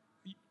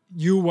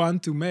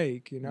want to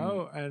make, you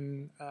know?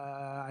 And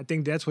I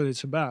think that's what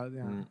it's about,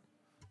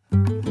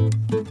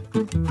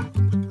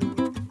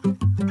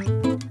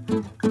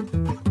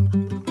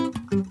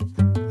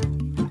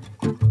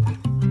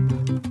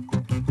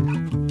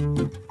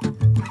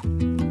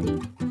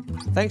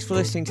 Thanks for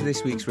listening to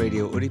this week's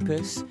Radio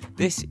Oedipus.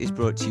 This is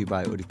brought to you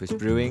by Oedipus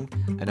Brewing,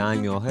 and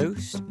I'm your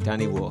host,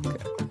 Danny Walker.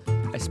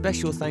 A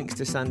special thanks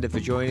to Sander for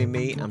joining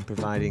me and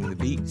providing the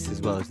beats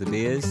as well as the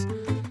beers.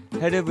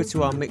 Head over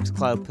to our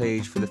Mixcloud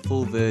page for the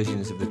full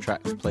versions of the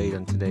tracks played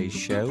on today's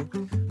show.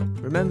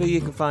 Remember, you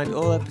can find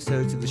all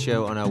episodes of the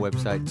show on our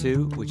website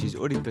too, which is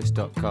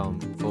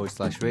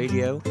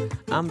oedipus.com/radio,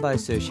 and by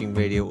searching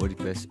Radio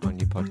Oedipus on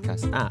your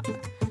podcast app.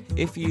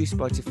 If you use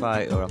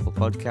Spotify or Apple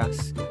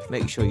Podcasts,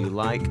 make sure you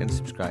like and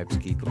subscribe to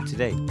keep up to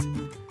date.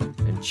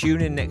 And tune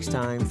in next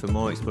time for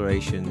more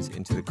explorations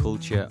into the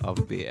culture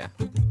of beer.